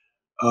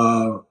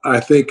 I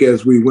think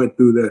as we went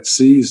through that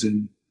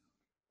season,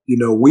 you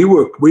know, we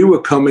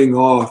were coming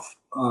off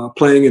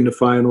playing in the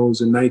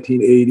finals in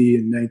 1980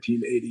 and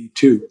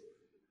 1982.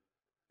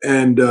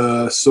 And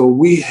so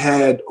we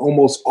had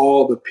almost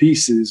all the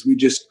pieces. We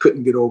just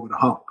couldn't get over the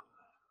hump.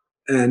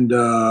 And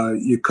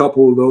you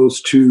couple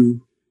those 2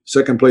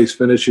 second-place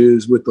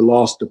finishes with the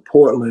loss to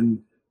Portland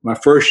my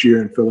first year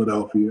in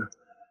Philadelphia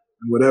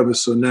and whatever.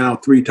 So now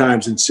 3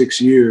 times in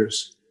 6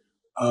 years,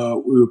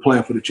 we were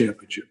playing for the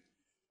championship.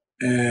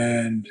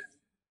 And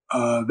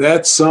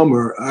that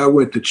summer, I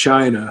went to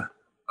China,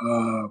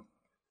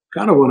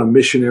 kind of on a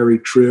missionary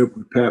trip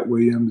with Pat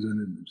Williams,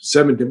 and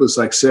it was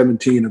like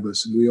 17 of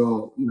us, and we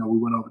all, we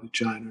went over to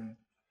China,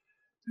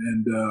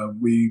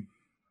 and we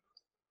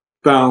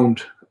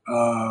found,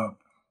 kind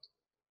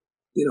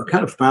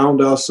of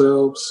found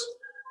ourselves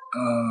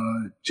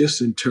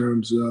just in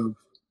terms of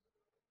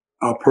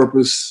our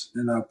purpose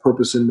and our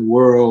purpose in the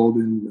world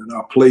and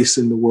our place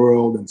in the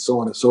world and so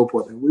on and so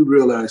forth. And we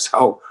realized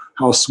how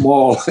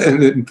small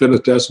and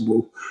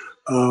infinitesimal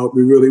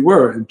we really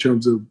were in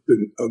terms of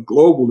a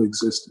global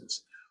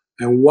existence.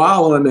 And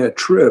while on that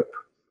trip,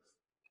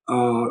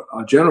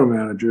 our general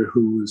manager,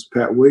 who was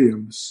Pat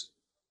Williams,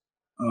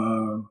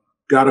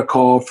 got a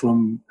call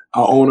from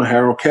our owner,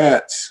 Harold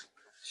Katz.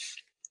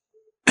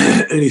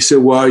 And he said,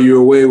 while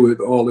you're away with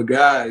all the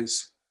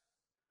guys,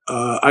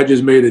 I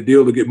just made a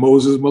deal to get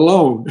Moses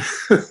Malone.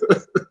 So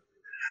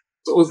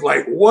it was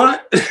like,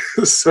 what?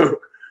 So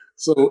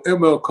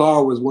ML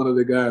Carr was one of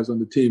the guys on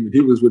the team, and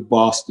he was with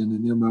Boston,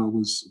 and ML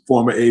was a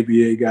former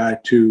ABA guy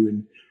too.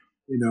 And,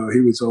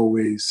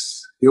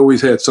 he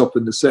always had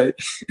something to say.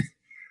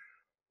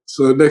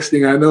 So next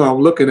thing I know,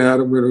 I'm looking at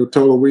him and I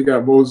told him we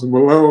got Moses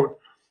Malone,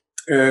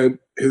 and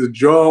his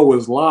jaw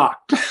was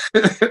locked.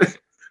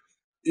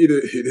 He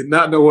did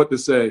not know what to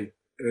say.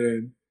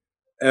 And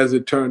as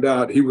it turned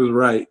out, he was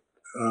right.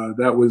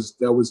 That was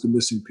the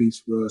missing piece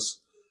for us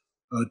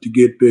to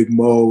get Big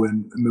Mo.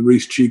 And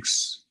Maurice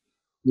Cheeks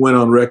went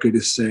on record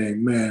as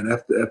saying, man,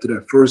 after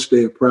that first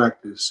day of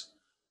practice,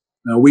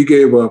 now we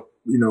gave up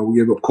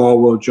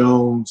Caldwell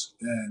Jones,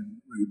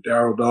 and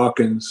Darryl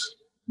Dawkins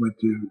went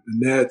to the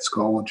Nets.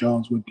 Caldwell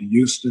Jones went to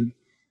Houston.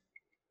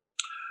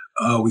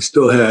 We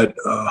still had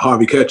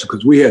Harvey Ketchum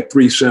because we had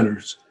three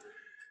centers.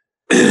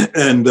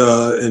 And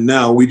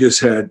now we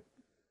just had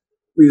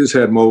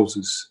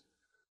Moses,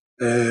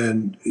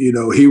 and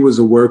he was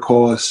a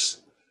workhorse.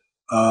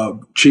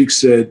 Cheek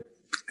said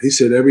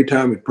every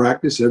time at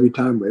practice, every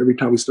time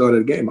we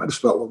started a game, I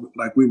just felt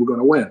like we were going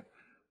to win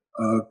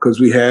because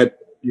we had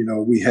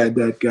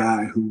that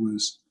guy who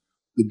was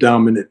the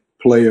dominant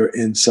player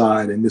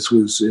inside, and this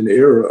was an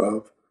era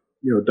of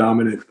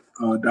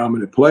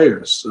dominant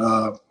players.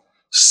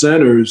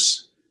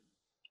 Centers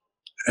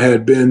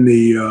had been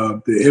the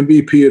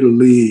MVP of the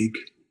league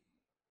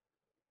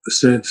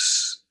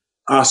since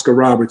Oscar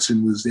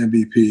Robertson was the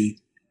MVP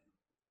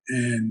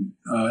in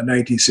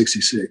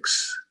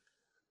 1966.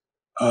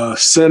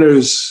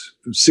 Centers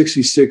from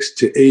 66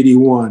 to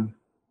 81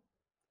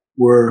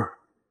 were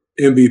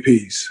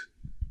MVPs.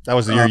 That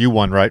was the year you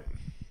won, right?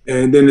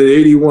 And then in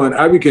 81,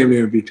 I became the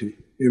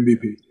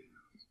MVP.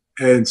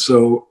 And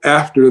so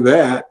after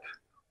that,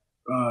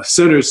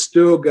 centers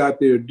still got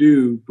their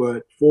due,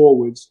 but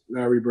forwards,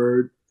 Larry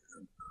Bird,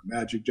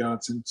 Magic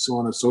Johnson, so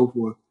on and so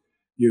forth,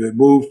 had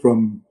moved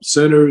from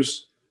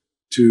centers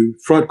to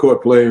front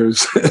court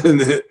players,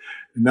 and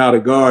now the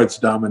guards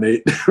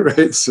dominate,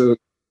 right? So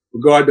the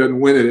guard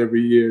doesn't win it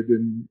every year,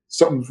 then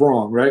something's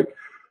wrong, right?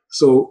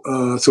 So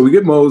we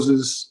get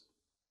Moses,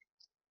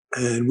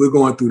 and we're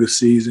going through the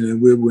season,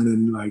 and we're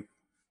winning like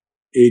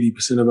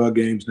 80% of our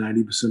games,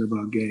 90% of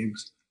our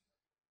games.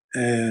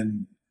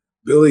 And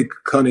Billy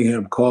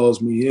Cunningham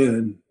calls me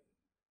in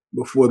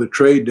before the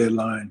trade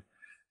deadline.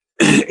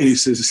 And he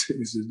says,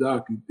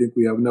 Doc, you think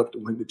we have enough to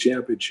win the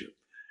championship?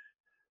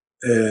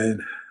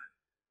 And,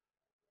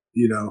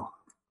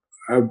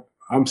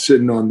 I'm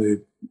sitting on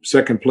the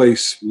second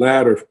place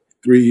ladder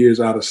 3 years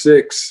out of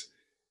 6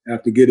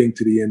 after getting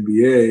to the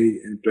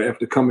NBA and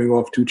after coming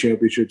off 2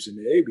 championships in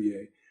the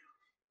ABA.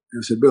 And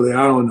I said, Billy,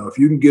 I don't know. If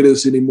you can get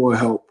us any more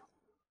help,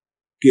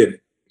 get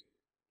it.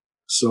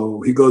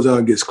 So he goes out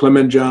and gets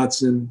Clement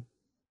Johnson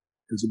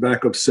as a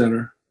backup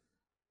center.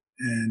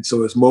 And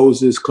so it's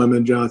Moses,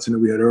 Clement Johnson,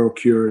 and we had Earl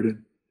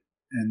Cureton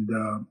and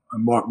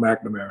Mark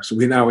McNamara. So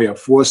we have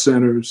 4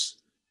 centers,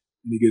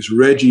 and he gets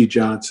Reggie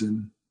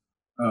Johnson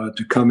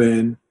to come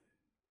in,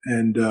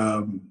 and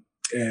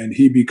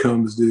he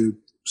becomes the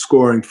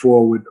scoring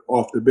forward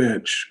off the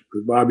bench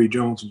because Bobby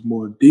Jones was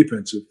more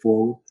defensive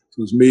forward.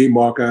 So it's me,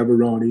 Mark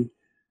Ivoroni,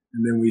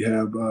 and then we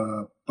have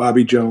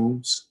Bobby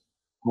Jones,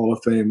 Hall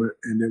of Famer,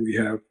 and then we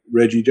have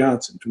Reggie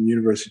Johnson from the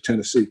University of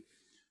Tennessee.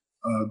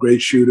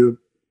 Great shooter,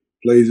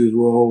 plays his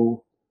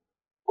role,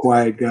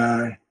 quiet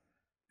guy.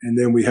 And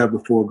then we have the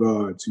 4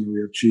 guards. We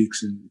have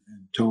Cheeks and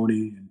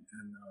Tony and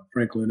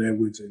Franklin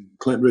Edwards and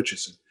Clint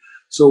Richardson.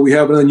 So we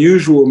have an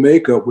unusual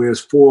makeup where it's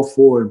 4,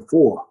 4, and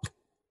 4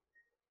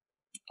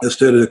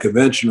 instead of the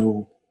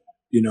conventional,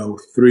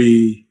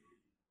 3,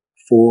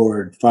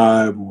 4, and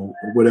 5 or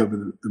whatever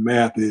the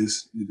math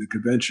is. The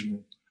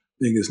conventional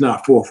thing is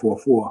not 4, 4,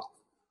 4.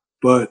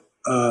 But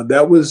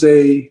that was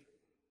a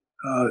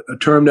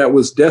term that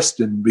was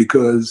destined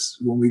because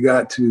when we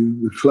got to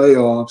the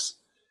playoffs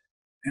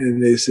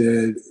and they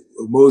said,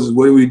 well, Moses,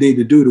 what do we need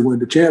to do to win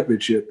the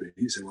championship? And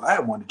he said, well, I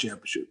haven't won the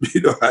championship.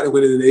 I didn't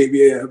win it in the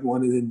ABA. I haven't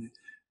won it in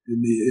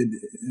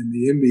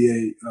the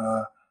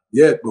NBA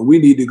yet, but we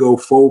need to go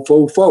 4,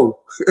 4, 4.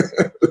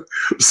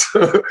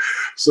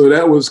 So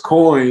that was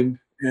coined.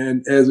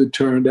 And as it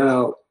turned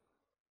out,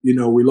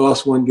 We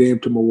lost one game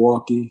to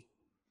Milwaukee.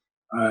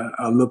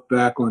 I look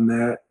back on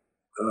that,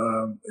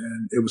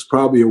 and it was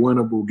probably a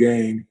winnable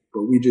game,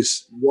 but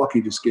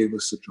Milwaukee just gave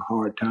us such a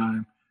hard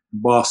time.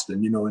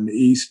 Boston, in the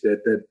East,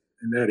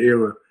 in that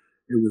era,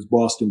 it was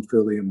Boston,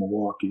 Philly, and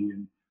Milwaukee,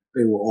 and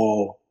they were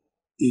all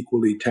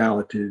equally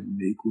talented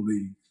and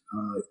equally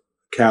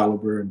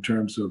caliber in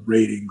terms of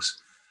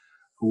ratings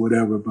or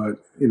whatever.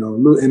 But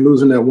in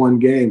losing that one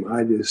game,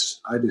 I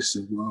just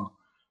said, well,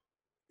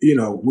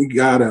 we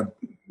gotta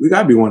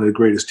be one of the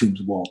greatest teams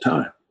of all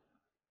time,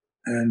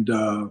 and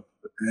a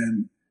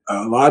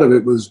lot of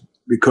it was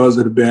because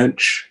of the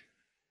bench.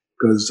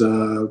 Because,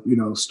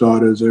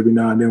 starters every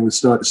now and then would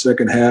start the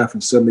second half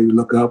and suddenly we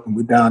look up and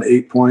we're down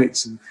 8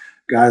 points and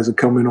guys are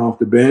coming off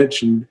the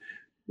bench and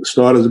the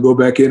starters will go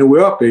back in and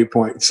we're up 8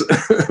 points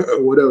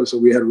or whatever. So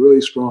we had a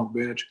really strong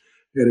bench.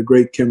 We had a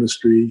great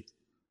chemistry.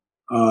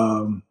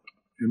 And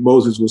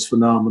Moses was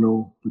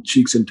phenomenal. But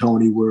Cheeks and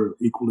Tony were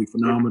equally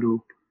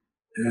phenomenal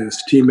as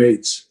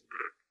teammates.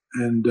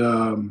 And,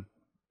 it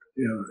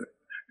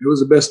was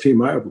the best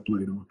team I ever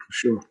played on, for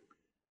sure.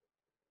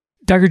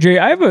 Dr. J,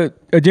 I have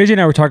JJ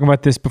and I were talking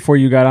about this before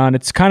you got on.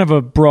 It's kind of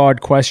a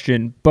broad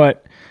question,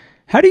 but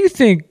how do you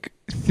think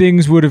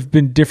things would have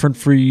been different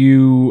for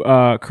you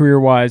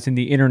career-wise in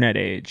the internet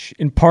age?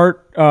 In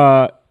part,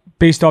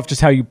 based off just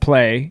how you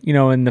play,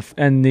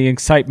 and the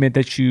excitement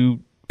that you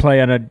play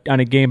on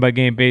a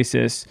game-by-game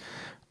basis,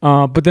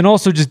 but then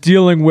also just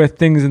dealing with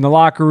things in the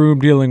locker room,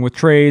 dealing with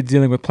trades,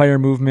 dealing with player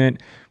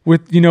movement,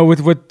 with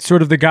what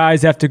sort of the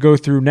guys have to go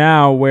through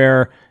now,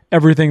 where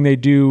everything they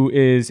do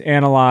is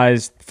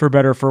analyzed for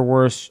better, for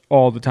worse,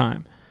 all the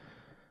time.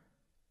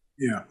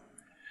 Yeah.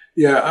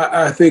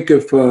 I think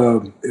if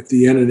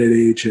the internet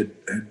age had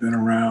been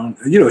around,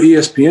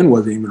 ESPN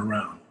wasn't even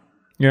around.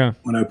 Yeah.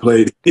 When I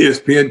played,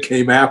 ESPN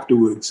came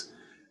afterwards,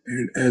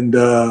 and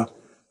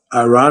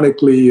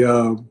ironically,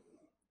 I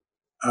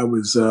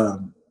was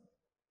one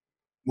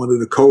of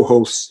the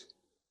co-hosts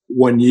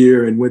one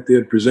year and went there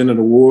and presented an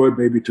award,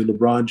 maybe to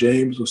LeBron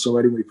James or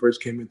somebody when he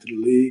first came into the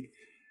league.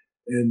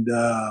 And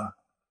a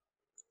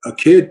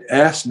kid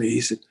asked me,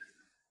 he said,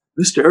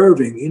 "Mr.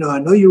 Erving, I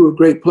know you were a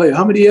great player.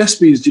 How many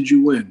ESPYs did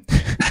you win?"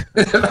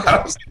 And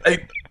I was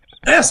like,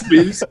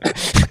 ESPYs?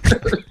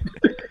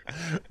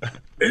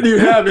 They didn't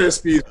even have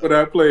ESPYs when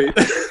I played.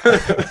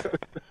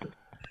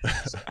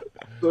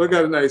 So I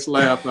got a nice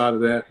laugh out of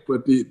that.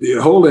 But the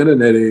whole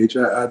internet age,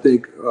 I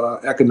think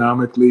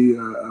economically,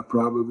 I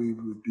probably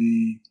would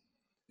be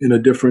in a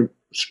different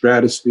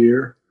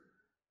stratosphere.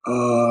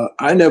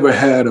 I never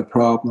had a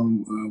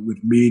problem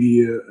with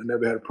media. I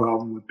never had a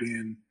problem with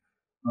being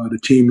the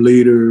team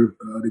leader,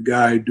 the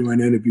guy doing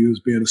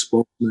interviews, being a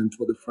spokesman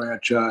for the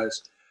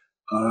franchise.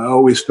 I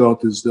always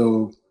felt as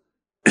though,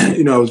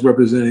 I was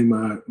representing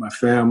my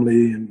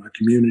family and my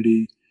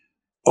community.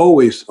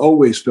 Always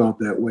felt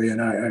that way.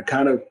 And I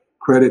kind of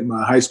credit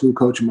my high school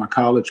coach and my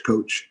college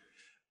coach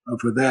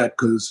for that,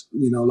 because,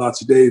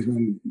 lots of days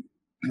when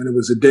it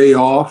was a day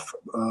off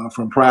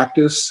from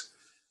practice,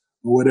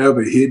 or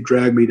whatever, he'd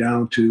drag me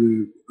down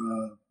to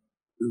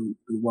the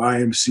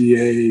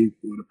YMCA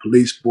or the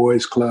Police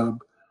Boys Club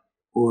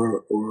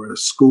or a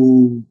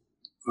school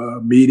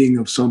meeting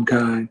of some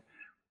kind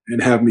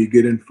and have me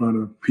get in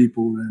front of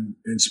people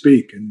and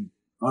speak, and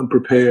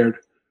unprepared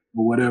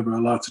or whatever.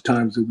 Lots of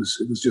times it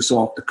was just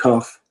off the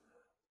cuff.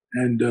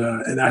 And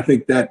I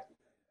think that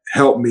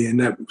helped me, and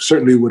that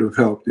certainly would have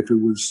helped if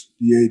it was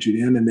the age of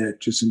the internet,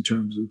 just in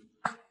terms of,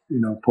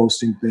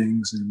 posting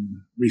things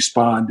and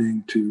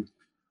responding to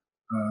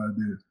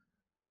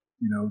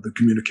the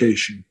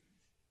communication.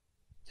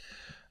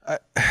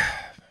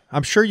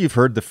 I'm sure you've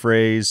heard the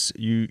phrase,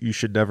 you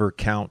should never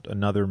count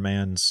another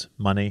man's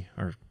money,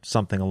 or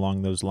something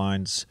along those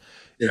lines.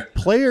 Yeah.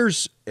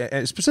 Players,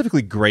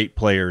 specifically great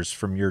players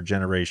from your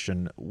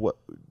generation, what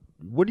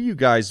do you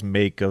guys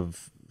make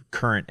of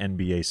current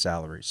NBA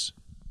salaries?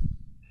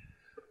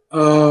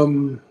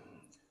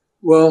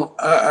 Well,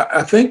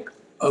 I think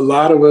a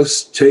lot of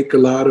us take a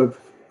lot of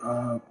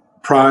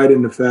pride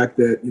in the fact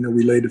that,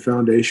 we laid the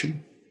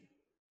foundation.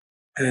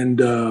 And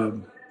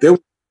there was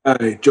a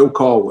guy, Joe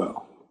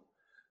Caldwell,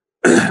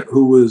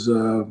 who was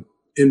an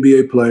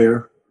NBA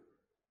player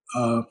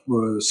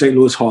for St.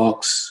 Louis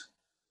Hawks.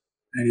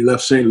 And he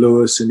left St.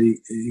 Louis and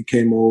he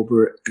came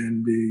over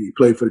and he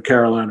played for the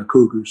Carolina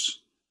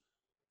Cougars.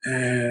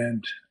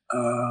 And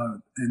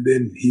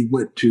then he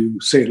went to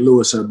St.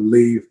 Louis, I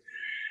believe.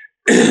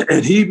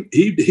 And he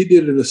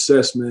did an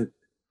assessment,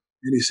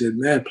 and he said,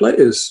 "Man,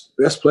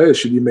 best players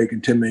should be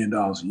making $10 million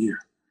a year."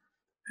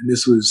 And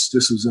this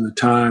was in a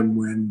time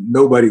when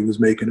nobody was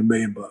making $1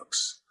 million.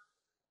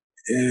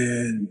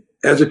 And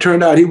as it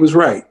turned out, he was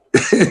right.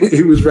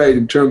 He was right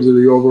in terms of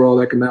the overall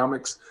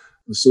economics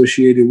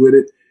associated with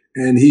it.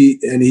 And he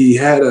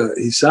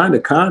signed a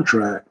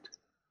contract,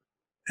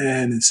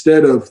 and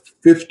instead of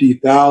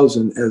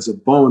 $50,000 as a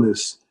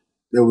bonus,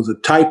 there was a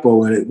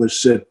typo in it which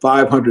said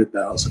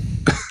 $500,000.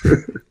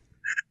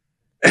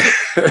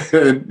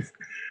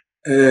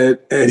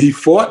 and he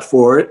fought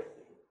for it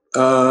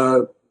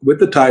with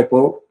the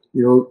typo.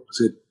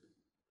 Said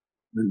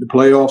in the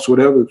playoffs,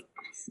 whatever,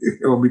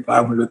 it'll be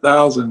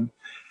 500,000,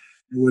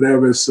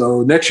 whatever.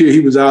 So next year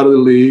he was out of the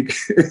league.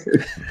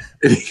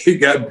 And he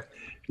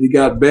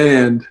got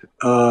banned.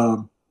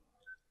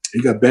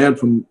 He got banned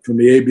from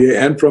the ABA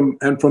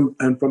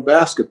and from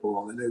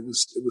basketball, and it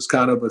was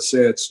kind of a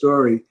sad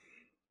story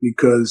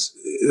because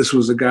this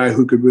was a guy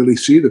who could really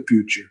see the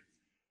future,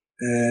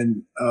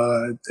 and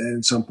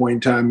some point in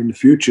time in the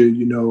future,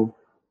 you know,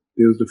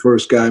 there was the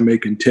first guy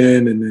making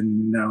 10, and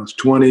then now it's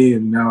 20,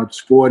 and now it's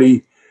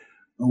 40,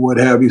 or what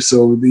have you.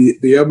 So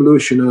the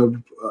evolution of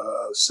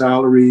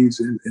salaries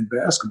in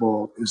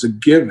basketball is a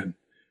given.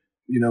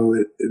 You know,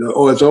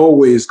 it's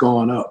always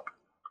gone up.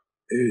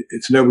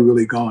 It's never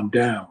really gone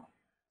down.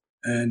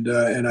 And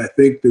I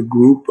think the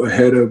group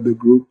ahead of the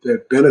group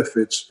that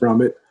benefits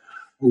from it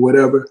or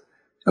whatever,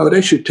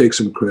 they should take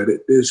some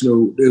credit. There's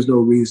no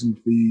reason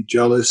to be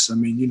jealous. I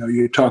mean, you know,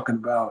 you're talking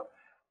about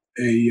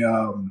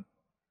a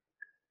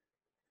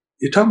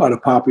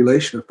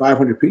population of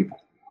 500 people.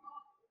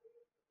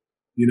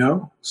 You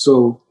know,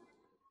 so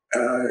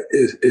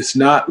it's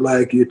not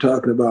like you're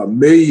talking about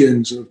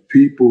millions of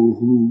people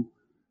who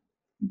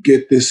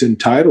get this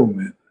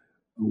entitlement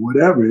or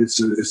whatever. It's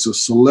a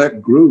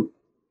select group,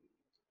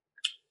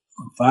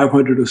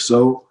 500 or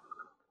so,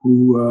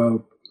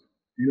 who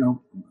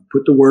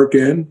put the work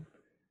in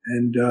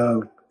and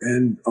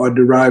are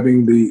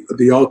deriving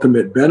the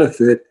ultimate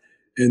benefit,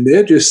 and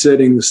they're just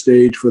setting the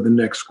stage for the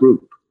next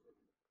group.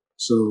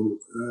 So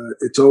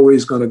it's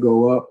always going to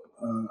go up.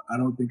 I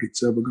don't think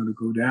it's ever going to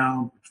go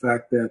down. The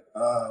fact that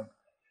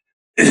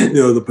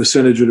the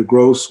percentage of the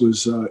gross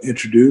was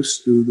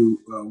introduced through the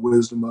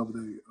wisdom of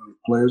the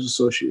Players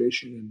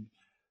Association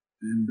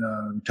and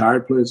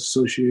Retired Players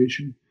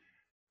Association,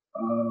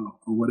 or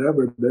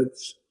whatever.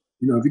 That's,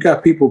 you know, if you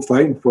got people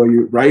fighting for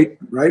you, right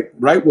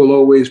will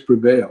always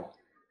prevail.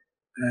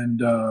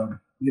 And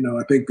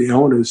I think the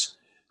owners,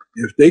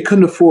 if they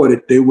couldn't afford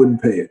it, they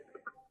wouldn't pay it.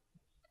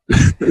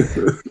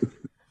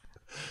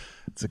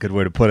 That's a good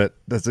way to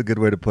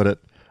put it.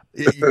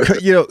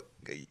 You know,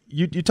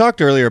 you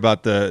talked earlier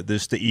about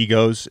the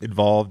egos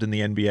involved in the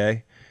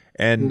NBA,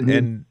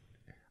 and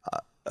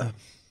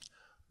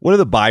one of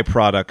the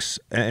byproducts,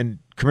 and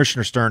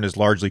Commissioner Stern is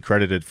largely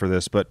credited for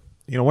this, but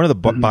you know, one of the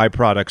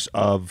byproducts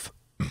of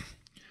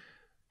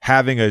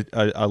having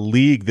a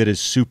league that is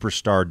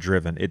superstar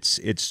driven,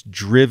 it's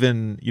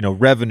driven, you know,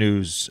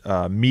 revenues,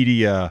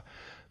 media,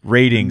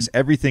 ratings,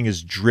 everything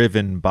is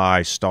driven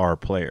by star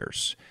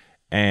players.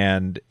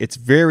 And it's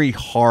very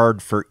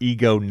hard for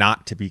ego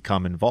not to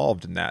become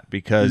involved in that,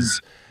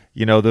 because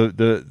you know,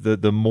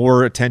 the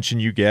more attention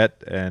you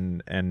get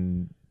and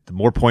the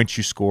more points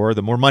you score,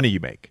 the more money you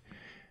make.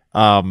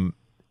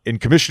 And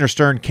Commissioner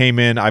Stern came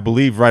in, I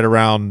believe, right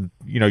around,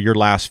 you know, your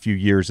last few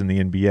years in the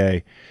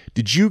NBA.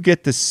 Did you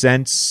get the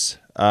sense,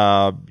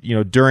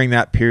 during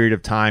that period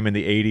of time in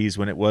the 80s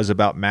when it was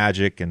about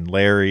Magic and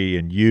Larry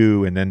and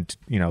you, and then,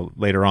 you know,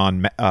 later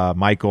on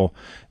Michael,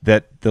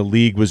 that the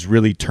league was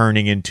really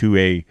turning into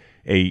a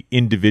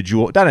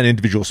individual, not an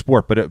individual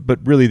sport, but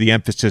really the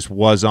emphasis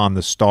was on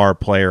the star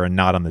player and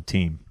not on the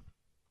team?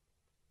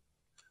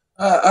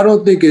 I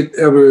don't think it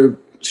ever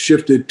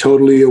shifted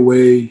totally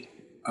away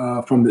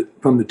from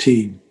the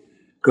team,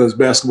 because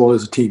basketball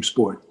is a team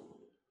sport.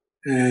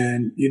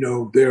 And, you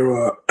know, there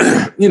are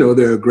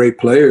great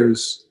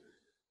players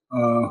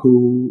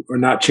who are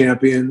not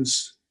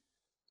champions,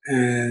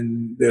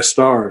 and they're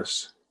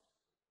stars.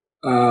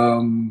 They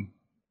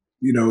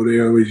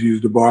always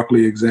use the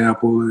Barkley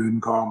example,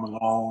 and Karl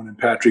Malone and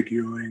Patrick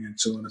Ewing and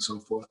so on and so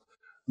forth,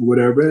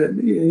 whatever.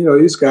 And, you know,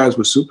 these guys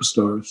were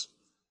superstars.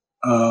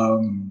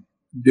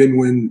 Didn't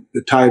win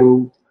the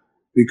title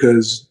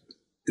because,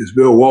 as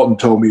Bill Walton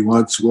told me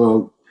once,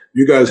 well,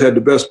 you guys had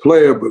the best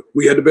player, but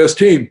we had the best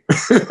team.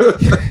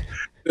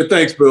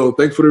 Thanks, Bill.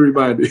 Thanks for the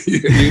reminder. You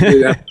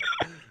did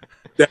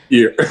that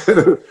year.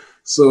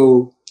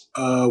 So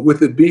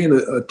with it being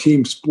a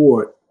team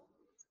sport,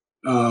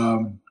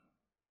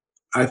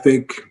 I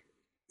think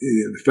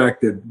the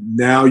fact that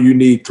now you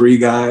need 3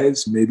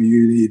 guys, maybe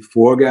you need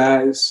 4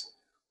 guys,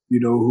 you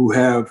know, who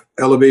have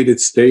elevated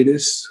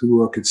status,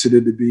 who are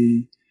considered to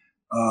be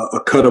a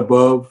cut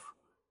above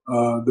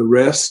the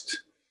rest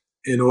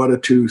in order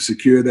to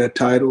secure that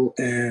title,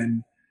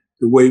 and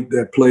the way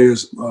that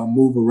players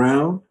move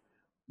around.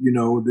 You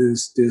know,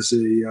 there's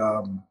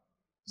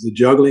a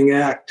juggling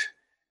act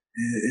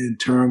in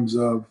terms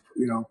of,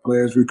 you know,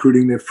 players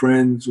recruiting their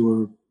friends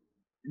or,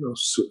 you know,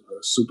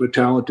 super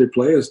talented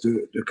players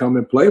to come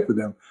and play for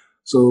them.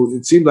 So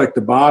it seems like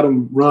the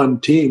bottom run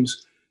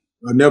teams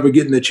are never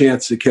getting the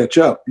chance to catch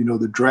up. You know,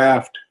 the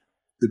draft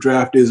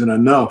isn't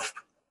enough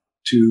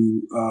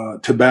to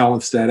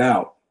balance that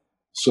out.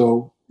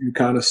 So you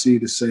kind of see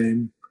the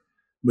same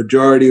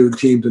majority of the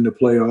teams in the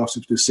playoffs.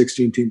 If there's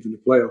 16 teams in the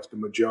playoffs, the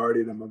majority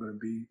of them are going to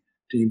be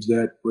teams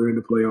that were in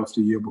the playoffs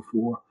the year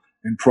before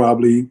and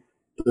probably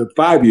the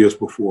 5 years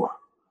before.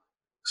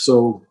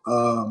 So,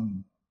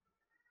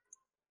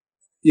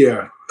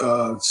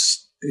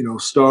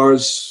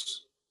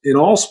 stars in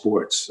all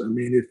sports. I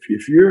mean,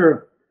 if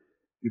you're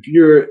if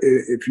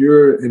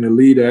you're an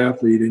elite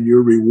athlete and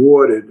you're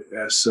rewarded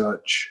as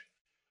such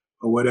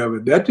or whatever,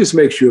 that just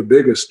makes you a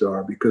bigger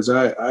star. Because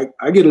I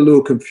get a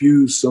little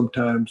confused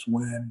sometimes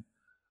when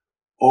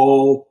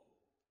all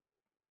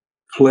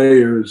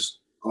players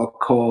are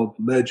called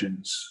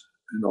legends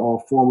and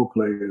all former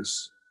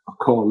players are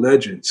called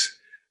legends,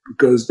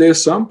 because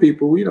there's some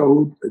people,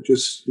 who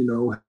just,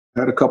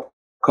 had a cup of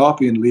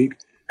coffee in the league,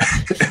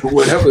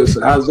 whatever.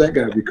 So how's that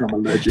guy become a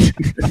legend?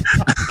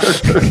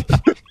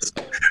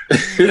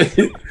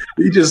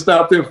 He just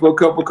stopped in for a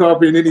cup of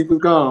coffee and then he was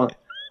gone.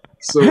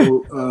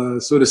 So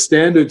the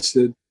standards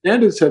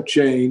have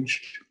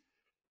changed,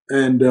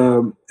 and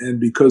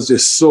because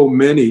there's so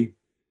many,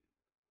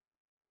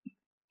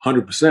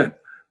 100%,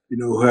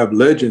 who have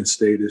legend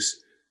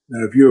status.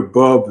 Now, if you're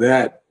above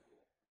that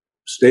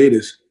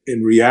status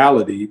in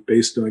reality,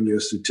 based on your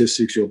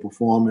statistics, your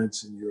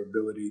performance, and your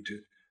ability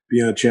to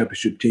be on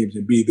championship teams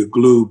and be the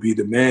glue, be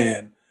the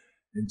man,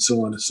 and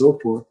so on and so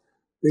forth,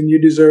 then you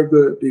deserve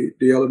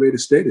the elevated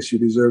status. You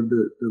deserve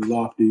the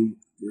lofty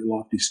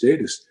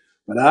status.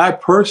 But I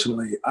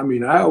personally, I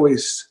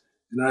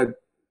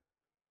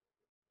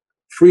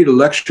free to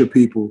lecture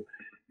people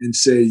and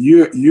say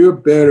you're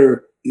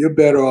better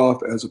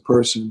off as a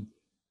person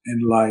in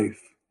life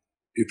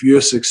if you're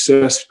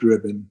success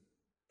driven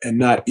and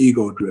not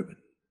ego driven.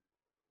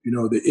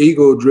 The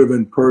ego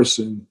driven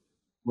person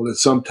will at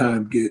some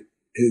time get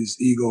his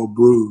ego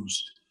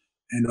bruised.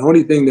 And the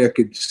only thing that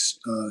could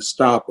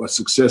stop a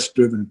success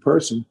driven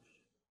person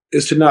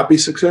is to not be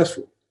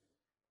successful.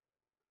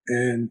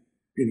 And,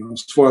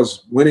 as far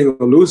as winning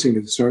or losing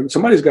is concerned,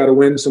 somebody's got to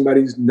win,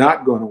 somebody's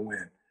not going to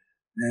win.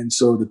 And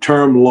so the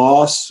term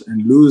loss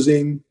and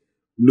losing,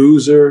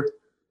 loser,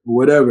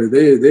 whatever,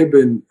 they've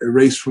been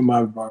erased from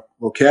my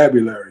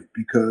vocabulary,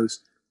 because,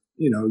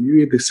 you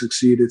either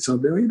succeed at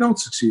something or you don't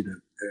succeed at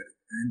it.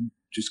 And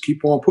just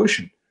keep on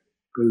pushing,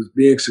 because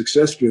being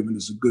success driven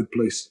is a good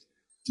place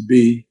to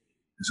be.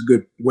 It's a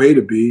good way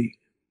to be.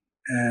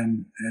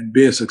 And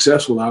being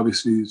successful,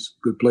 obviously, is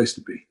a good place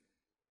to be.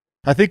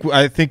 I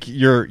think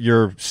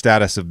your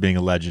status of being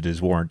a legend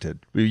is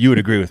warranted. You would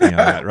agree with me on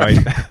that, right?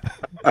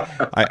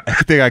 I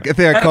think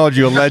I called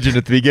you a legend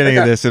at the beginning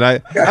of this, and I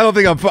don't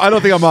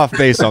think I'm off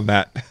base on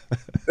that.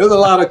 There's a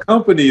lot of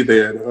company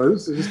there.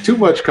 There's too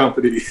much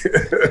company.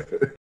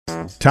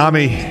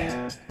 Tommy,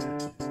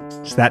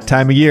 it's that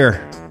time of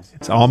year.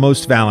 It's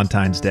almost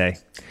Valentine's Day,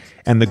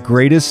 and the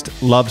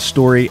greatest love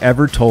story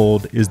ever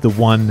told is the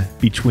one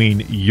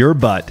between your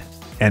butt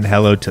and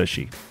Hello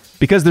Tushy.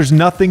 Because there's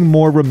nothing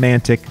more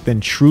romantic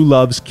than true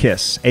love's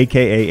kiss,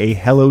 aka a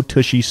Hello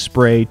Tushy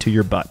spray to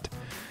your butt.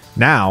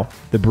 Now,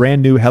 the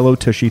brand new Hello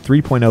Tushy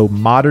 3.0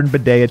 modern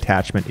bidet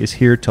attachment is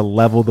here to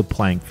level the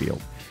playing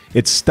field.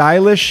 It's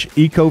stylish,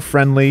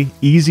 eco-friendly,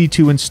 easy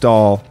to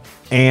install,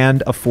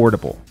 and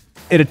affordable.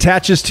 It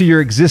attaches to your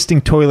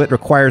existing toilet,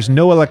 requires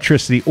no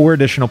electricity or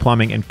additional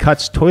plumbing, and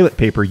cuts toilet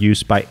paper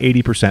use by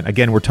 80%.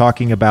 Again, we're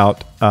talking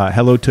about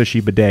Hello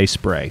Tushy bidet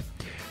spray.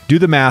 Do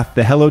the math.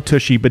 The Hello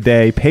Tushy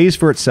bidet pays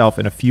for itself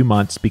in a few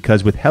months,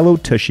 because with Hello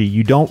Tushy,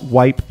 you don't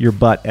wipe your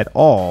butt at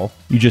all.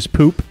 You just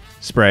poop,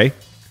 spray,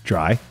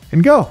 dry,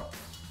 and go.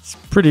 It's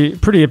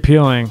pretty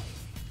appealing.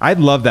 I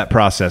love that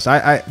process.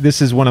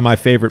 This is one of my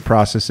favorite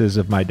processes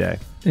of my day.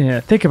 Yeah,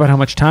 think about how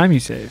much time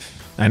you save.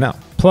 I know.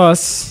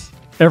 Plus,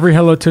 every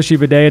Hello Tushy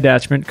bidet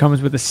attachment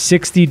comes with a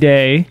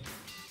 60-day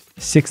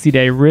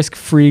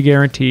risk-free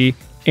guarantee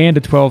and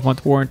a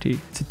 12-month warranty.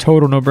 It's a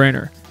total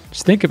no-brainer.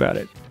 Just think about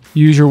it.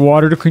 Use your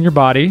water to clean your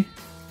body.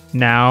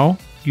 Now,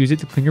 use it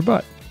to clean your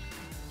butt.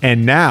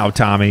 And now,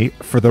 Tommy,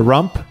 for the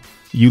rump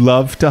you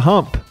love to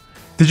hump.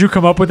 Did you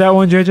come up with that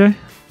one, JJ?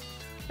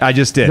 I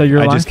just did.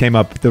 I just came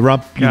up. The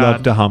rump you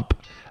love to hump.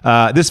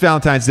 This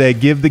Valentine's Day,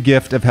 give the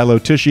gift of Hello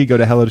Tushy. Go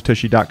to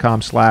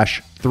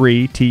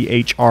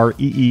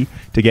hellotushy.com/3THREE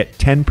to get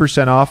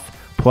 10% off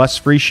plus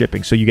free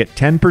shipping. So you get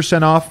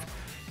 10% off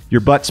your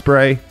butt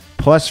spray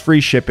plus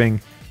free shipping.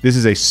 This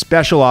is a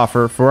special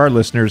offer for our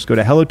listeners. Go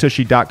to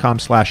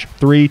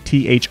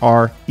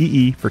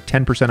hellotushy.com/3THREE for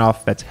 10%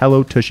 off. That's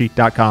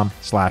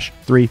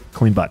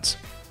hellotushy.com/3cleanbutts.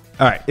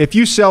 All right. If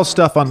you sell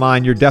stuff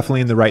online, you're definitely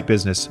in the right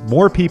business.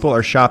 More people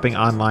are shopping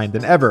online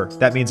than ever.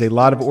 That means a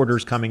lot of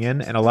orders coming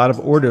in, and a lot of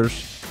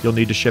orders you'll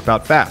need to ship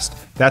out fast.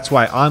 That's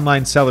why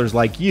online sellers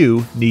like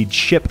you need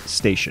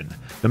ShipStation.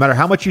 No matter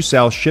how much you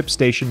sell,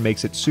 ShipStation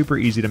makes it super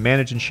easy to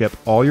manage and ship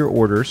all your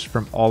orders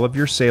from all of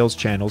your sales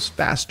channels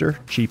faster,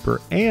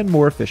 cheaper, and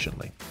more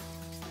efficiently.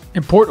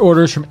 Import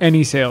orders from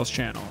any sales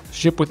channel,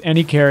 ship with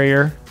any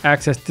carrier,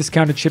 access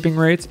discounted shipping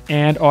rates,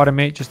 and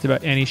automate just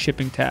about any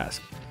shipping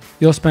task.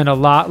 You'll spend a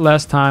lot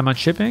less time on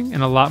shipping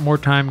and a lot more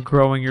time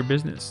growing your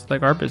business,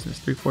 like our business,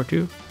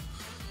 342.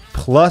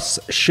 Plus,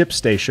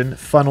 ShipStation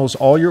funnels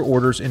all your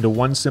orders into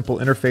one simple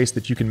interface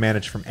that you can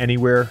manage from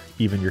anywhere,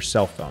 even your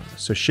cell phone.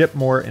 So ship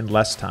more in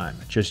less time.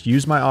 Just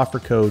use my offer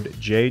code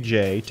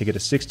JJ to get a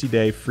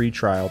 60-day free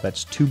trial.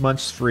 That's 2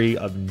 months free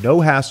of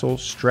no hassle,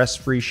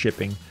 stress-free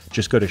shipping.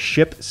 Just go to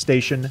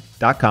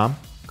ShipStation.com,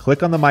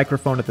 Click on the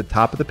microphone at the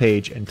top of the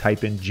page and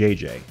type in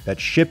JJ.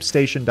 That's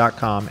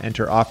ShipStation.com.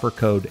 Enter offer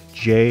code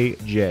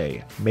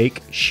JJ.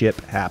 Make ship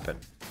happen.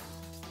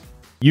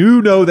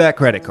 You know that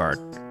credit card.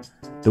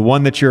 The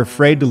one that you're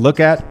afraid to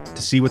look at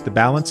to see what the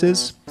balance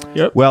is?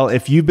 Yep. Well,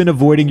 if you've been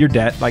avoiding your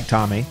debt like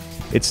Tommy,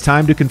 it's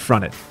time to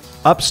confront it.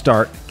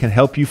 Upstart can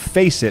help you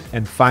face it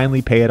and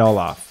finally pay it all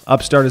off.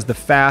 Upstart is the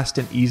fast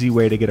and easy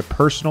way to get a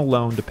personal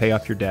loan to pay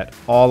off your debt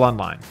all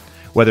online.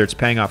 Whether it's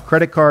paying off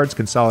credit cards,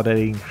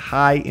 consolidating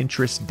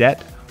high-interest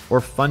debt,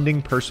 or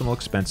funding personal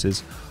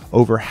expenses,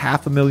 over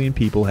 500,000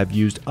 people have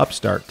used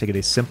Upstart to get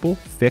a simple,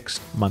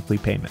 fixed monthly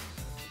payment.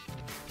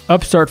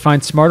 Upstart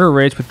finds smarter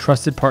rates with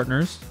trusted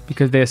partners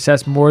because they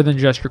assess more than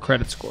just your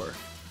credit score.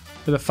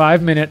 With a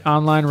 5-minute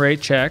online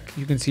rate check,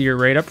 you can see your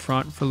rate up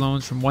front for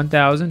loans from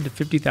 $1,000 to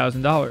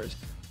 $50,000.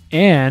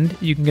 And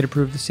you can get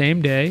approved the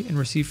same day and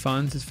receive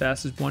funds as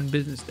fast as one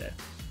business day.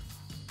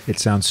 It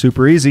sounds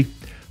super easy.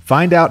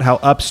 Find out how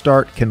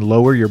Upstart can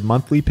lower your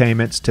monthly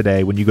payments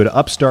today when you go to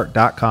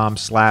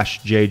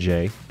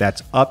upstart.com/JJ.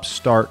 That's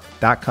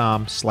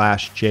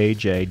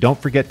upstart.com/JJ.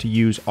 Don't forget to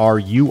use our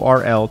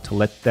URL to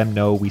let them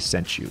know we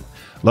sent you.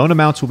 Loan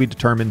amounts will be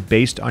determined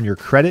based on your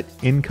credit,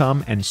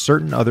 income, and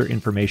certain other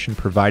information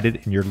provided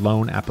in your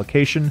loan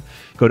application.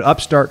 Go to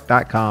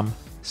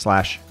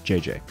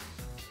upstart.com/JJ.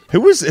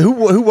 Who was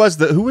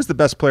the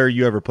best player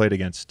you ever played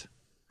against?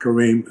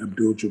 Kareem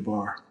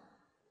Abdul-Jabbar.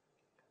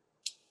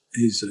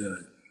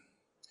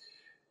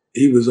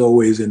 He was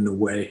always in the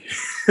way.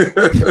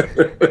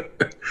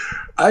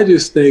 I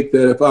just think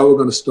that if I were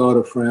going to start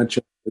a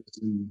franchise,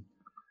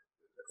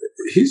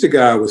 he's the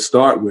guy I would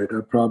start with.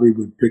 I probably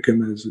would pick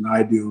him as an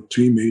ideal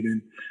teammate.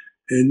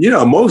 And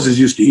Moses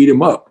used to eat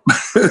him up.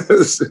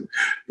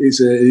 He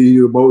said,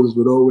 Moses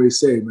would always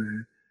say,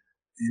 man,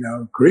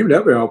 Kareem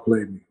never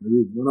outplayed me.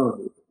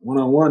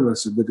 One-on-one. I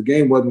said, but the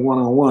game wasn't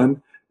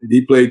one-on-one. And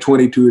he played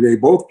 22. They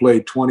both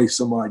played 20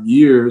 some odd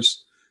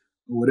years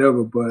or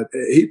whatever. But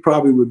he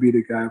probably would be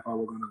the guy if I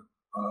were going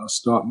to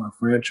start my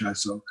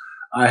franchise. So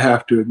I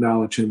have to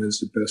acknowledge him as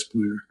the best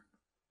player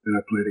that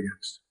I played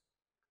against.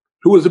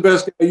 Who was the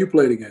best guy you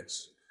played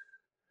against?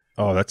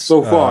 Oh, that's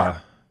so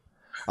far.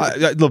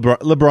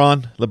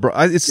 LeBron.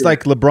 It's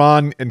like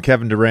LeBron and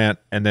Kevin Durant,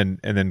 and then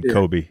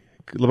Kobe.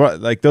 LeBron,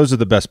 like those are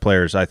the best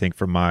players I think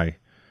from my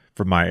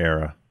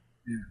era.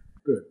 Yeah,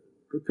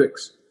 good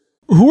picks.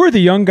 Who are the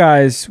young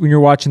guys when you're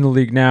watching the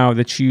league now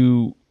that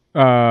you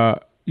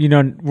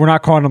we're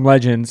not calling them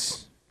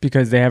legends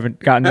because they haven't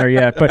gotten there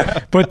yet,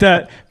 but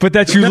that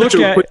you look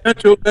at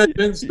potential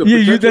legends,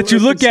 that you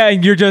look at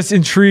and you're just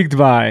intrigued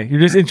by, you're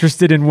just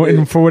interested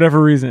in for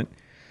whatever reason.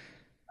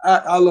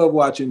 I love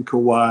watching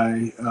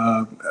Kawhi.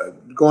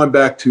 Going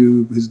back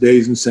to his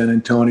days in San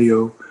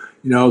Antonio,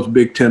 I was a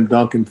big Tim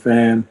Duncan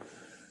fan,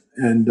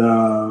 and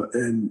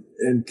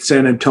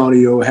San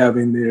Antonio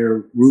having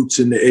their roots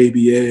in the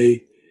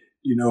ABA,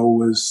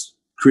 was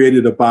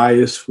created a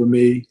bias for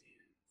me.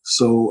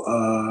 So,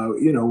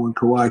 when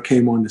Kawhi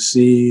came on the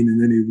scene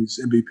and then he was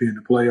MVP in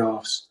the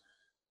playoffs,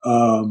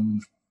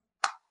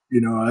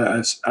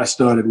 I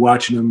started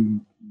watching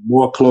him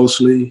more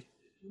closely,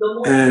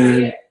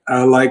 and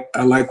I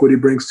like what he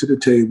brings to the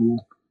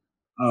table.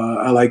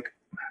 I like,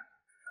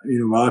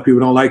 a lot of people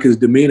don't like his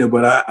demeanor,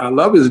 but I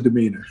love his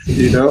demeanor.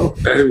 He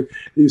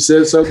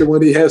says something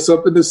when he has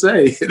something to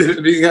say.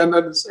 If he got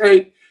nothing to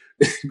say,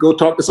 go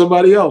talk to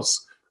somebody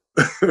else.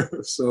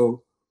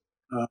 So.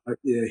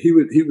 He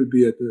would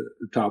be at the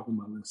top of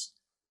my list.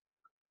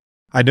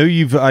 I know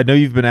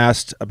you've been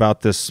asked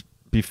about this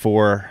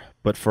before,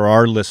 but for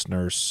our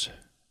listeners,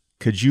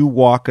 could you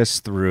walk us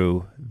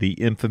through the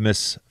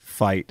infamous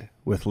fight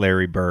with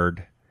Larry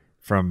Bird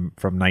from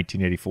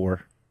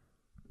 1984?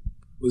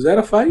 Was that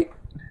a fight?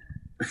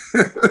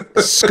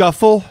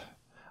 Scuffle?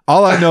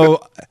 All I know,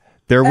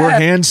 there were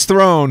hands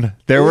thrown.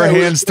 There were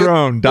hands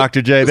thrown,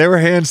 Dr. J. There were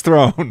hands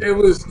thrown. It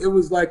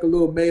was like a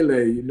little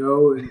melee,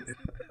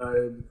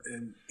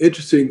 and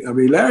interesting. I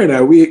mean, Larry and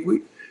I,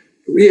 we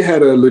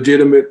had a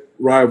legitimate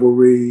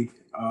rivalry.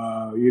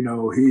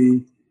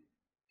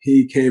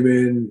 He came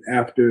in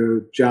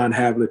after John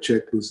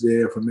Havlicek was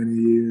there for many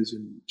years,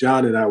 and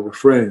John and I were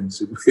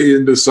friends.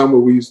 In the summer,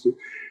 we used to,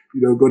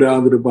 go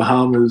down to the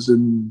Bahamas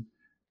and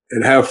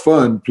have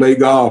fun, play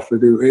golf,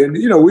 and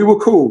we were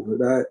cool.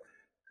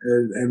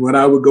 And when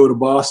I would go to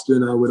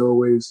Boston, I would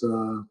always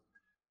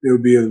there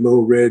would be a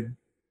little red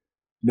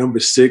number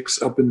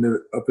 6 up in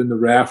the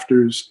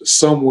rafters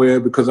somewhere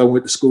because I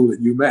went to school at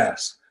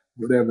UMass,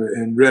 whatever.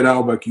 And Red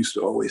Auerbach used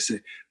to always say,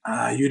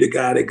 "You the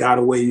guy that got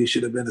away. You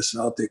should have been a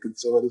Celtic," and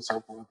so on and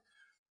so forth.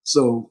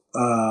 So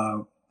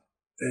and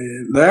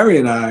Larry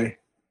and I,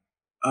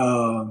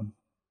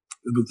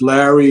 it was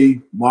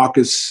Larry,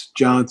 Marcus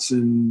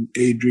Johnson,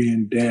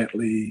 Adrian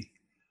Dantley,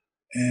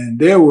 and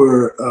there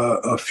were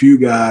a few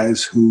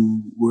guys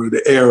who were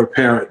the heir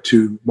apparent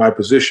to my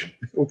position,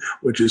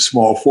 which is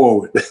small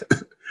forward.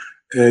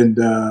 And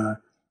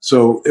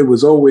so it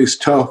was always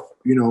tough,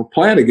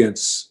 playing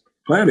against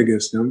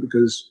them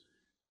because,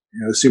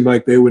 it seemed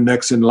like they were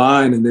next in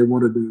line and they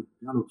wanted to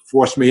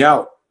force me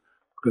out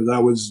because I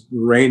was the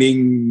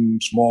reigning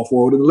small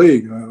forward in the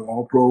league,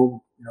 all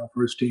pro,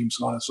 first team,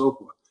 so on and so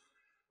forth.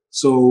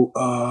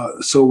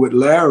 So with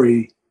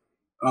Larry,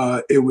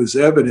 it was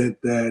evident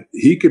that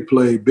he could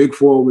play big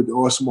forward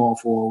or small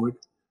forward,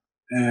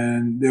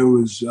 and there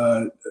was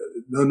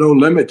no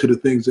limit to the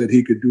things that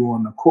he could do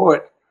on the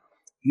court.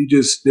 He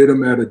just did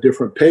them at a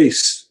different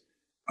pace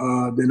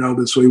than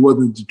others, so he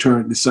wasn't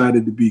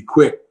decided to be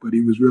quick, but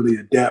he was really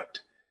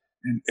adept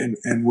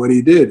in what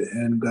he did,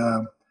 and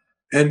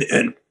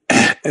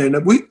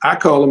I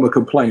call him a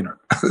complainer.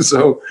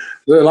 So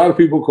a lot of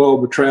people call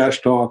him a trash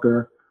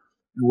talker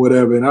and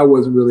whatever, and I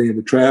wasn't really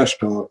into trash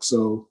talk,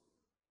 so.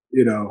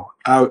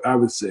 I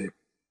would say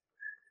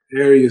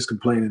Harry is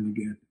complaining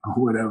again or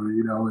whatever,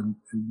 and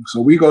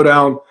so we go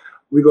down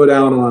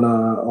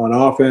on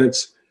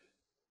offense,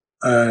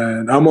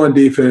 and I'm on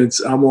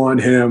defense, I'm on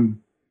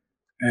him,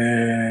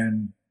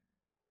 and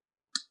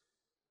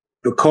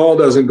the call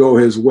doesn't go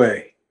his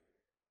way.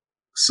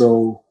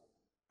 So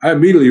I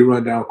immediately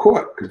run down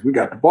court because we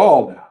got the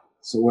ball now.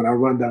 So when I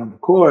run down the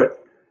court,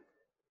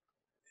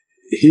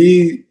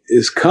 he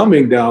is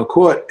coming down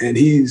court and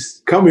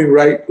he's coming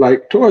right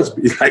like towards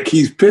me, like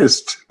he's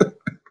pissed.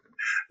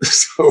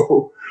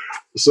 So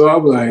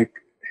I'm like,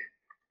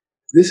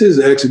 this is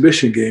an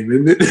exhibition game,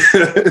 isn't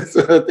it?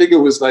 So I think it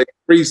was like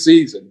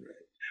preseason.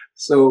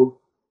 So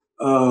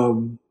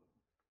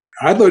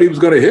I thought he was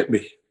going to hit me.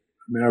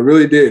 I mean, I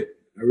really did.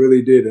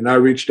 And I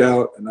reached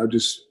out and I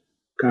just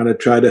kind of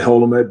tried to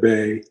hold him at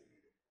bay.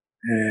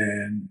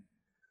 And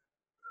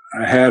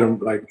I had him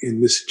like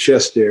in this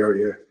chest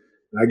area.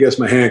 I guess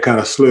my hand kind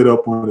of slid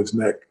up on his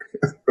neck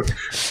a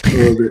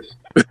little bit.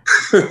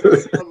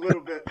 A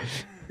little bit.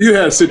 You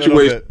have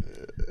situations.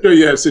 Sure,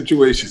 you have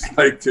situations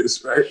like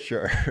this, right?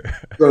 Sure.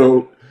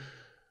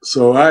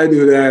 So I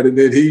do that, and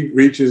then he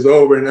reaches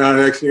over, and now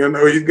next thing I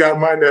know, he's got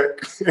my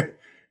neck,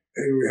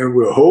 and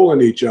we're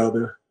holding each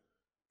other.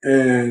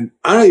 And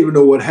I don't even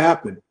know what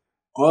happened.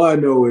 All I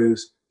know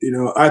is,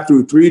 I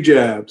threw 3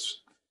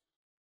 jabs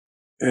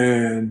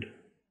and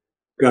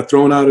got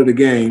thrown out of the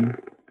game.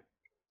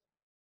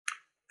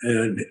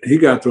 And he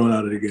got thrown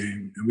out of the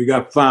game, and we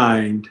got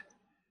fined.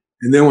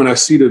 And then when I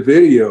see the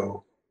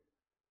video,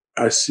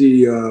 I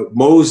see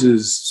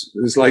Moses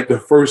is like the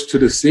first to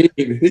the scene.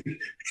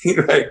 He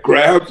like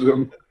grabs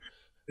him,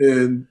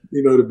 and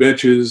the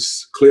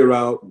benches clear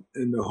out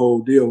and the whole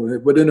deal.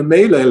 But in a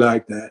melee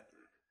like that,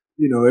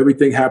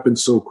 everything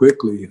happens so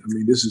quickly. I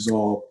mean, this is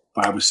all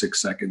 5 or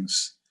 6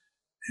 seconds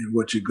in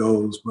which it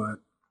goes, but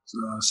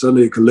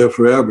suddenly it could live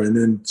forever. And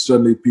then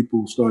suddenly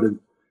people started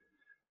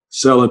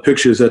selling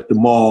pictures at the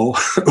mall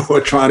or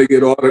trying to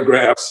get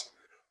autographs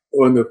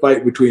on the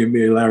fight between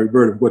me and Larry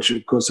Bird, which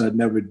of course I'd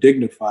never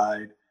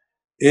dignified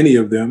any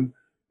of them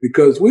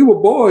because we were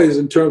boys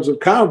in terms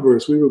of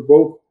Converse. We were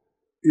both,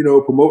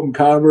 promoting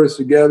Converse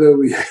together.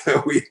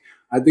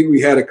 I think we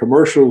had a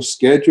commercial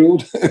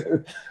scheduled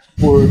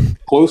for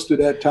close to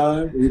that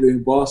time, either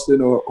in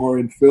Boston or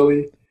in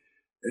Philly.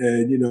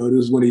 And,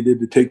 this is when he did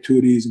the Take Two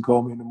of These and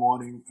Call Me in the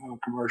Morning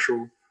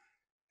commercial.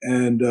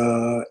 And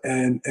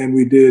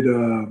we did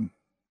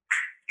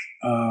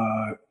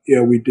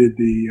we did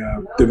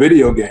the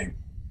video game.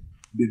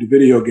 We did the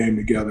video game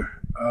together.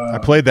 I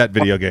played that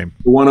video game.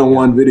 The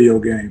one-on-one video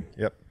game.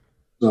 Yep.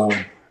 So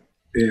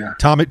yeah.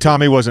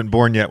 Tommy wasn't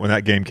born yet when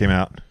that game came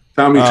out.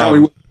 Tommy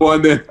was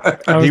born then.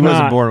 He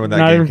wasn't born when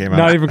that game came out.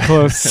 Not even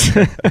close.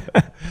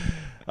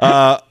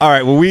 All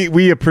right. Well,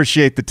 we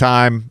appreciate the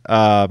time,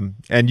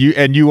 and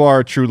you are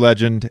a true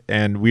legend,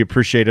 and we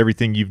appreciate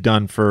everything you've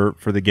done for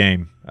the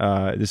game.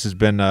 This has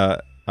been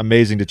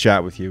amazing to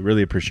chat with you.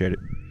 Really appreciate it.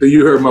 So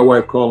you heard my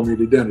wife calling me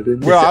to dinner,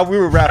 didn't you? Well, we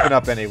were wrapping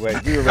up anyway.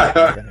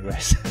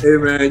 Hey,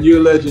 man, you're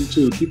a legend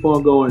too. Keep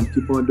on going.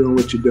 Keep on doing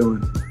what you're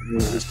doing.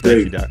 It's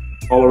great. Thank you, Doc.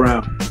 All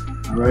around.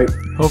 All right.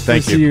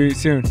 Hopefully see you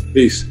soon.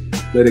 Peace.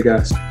 Later,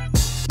 guys.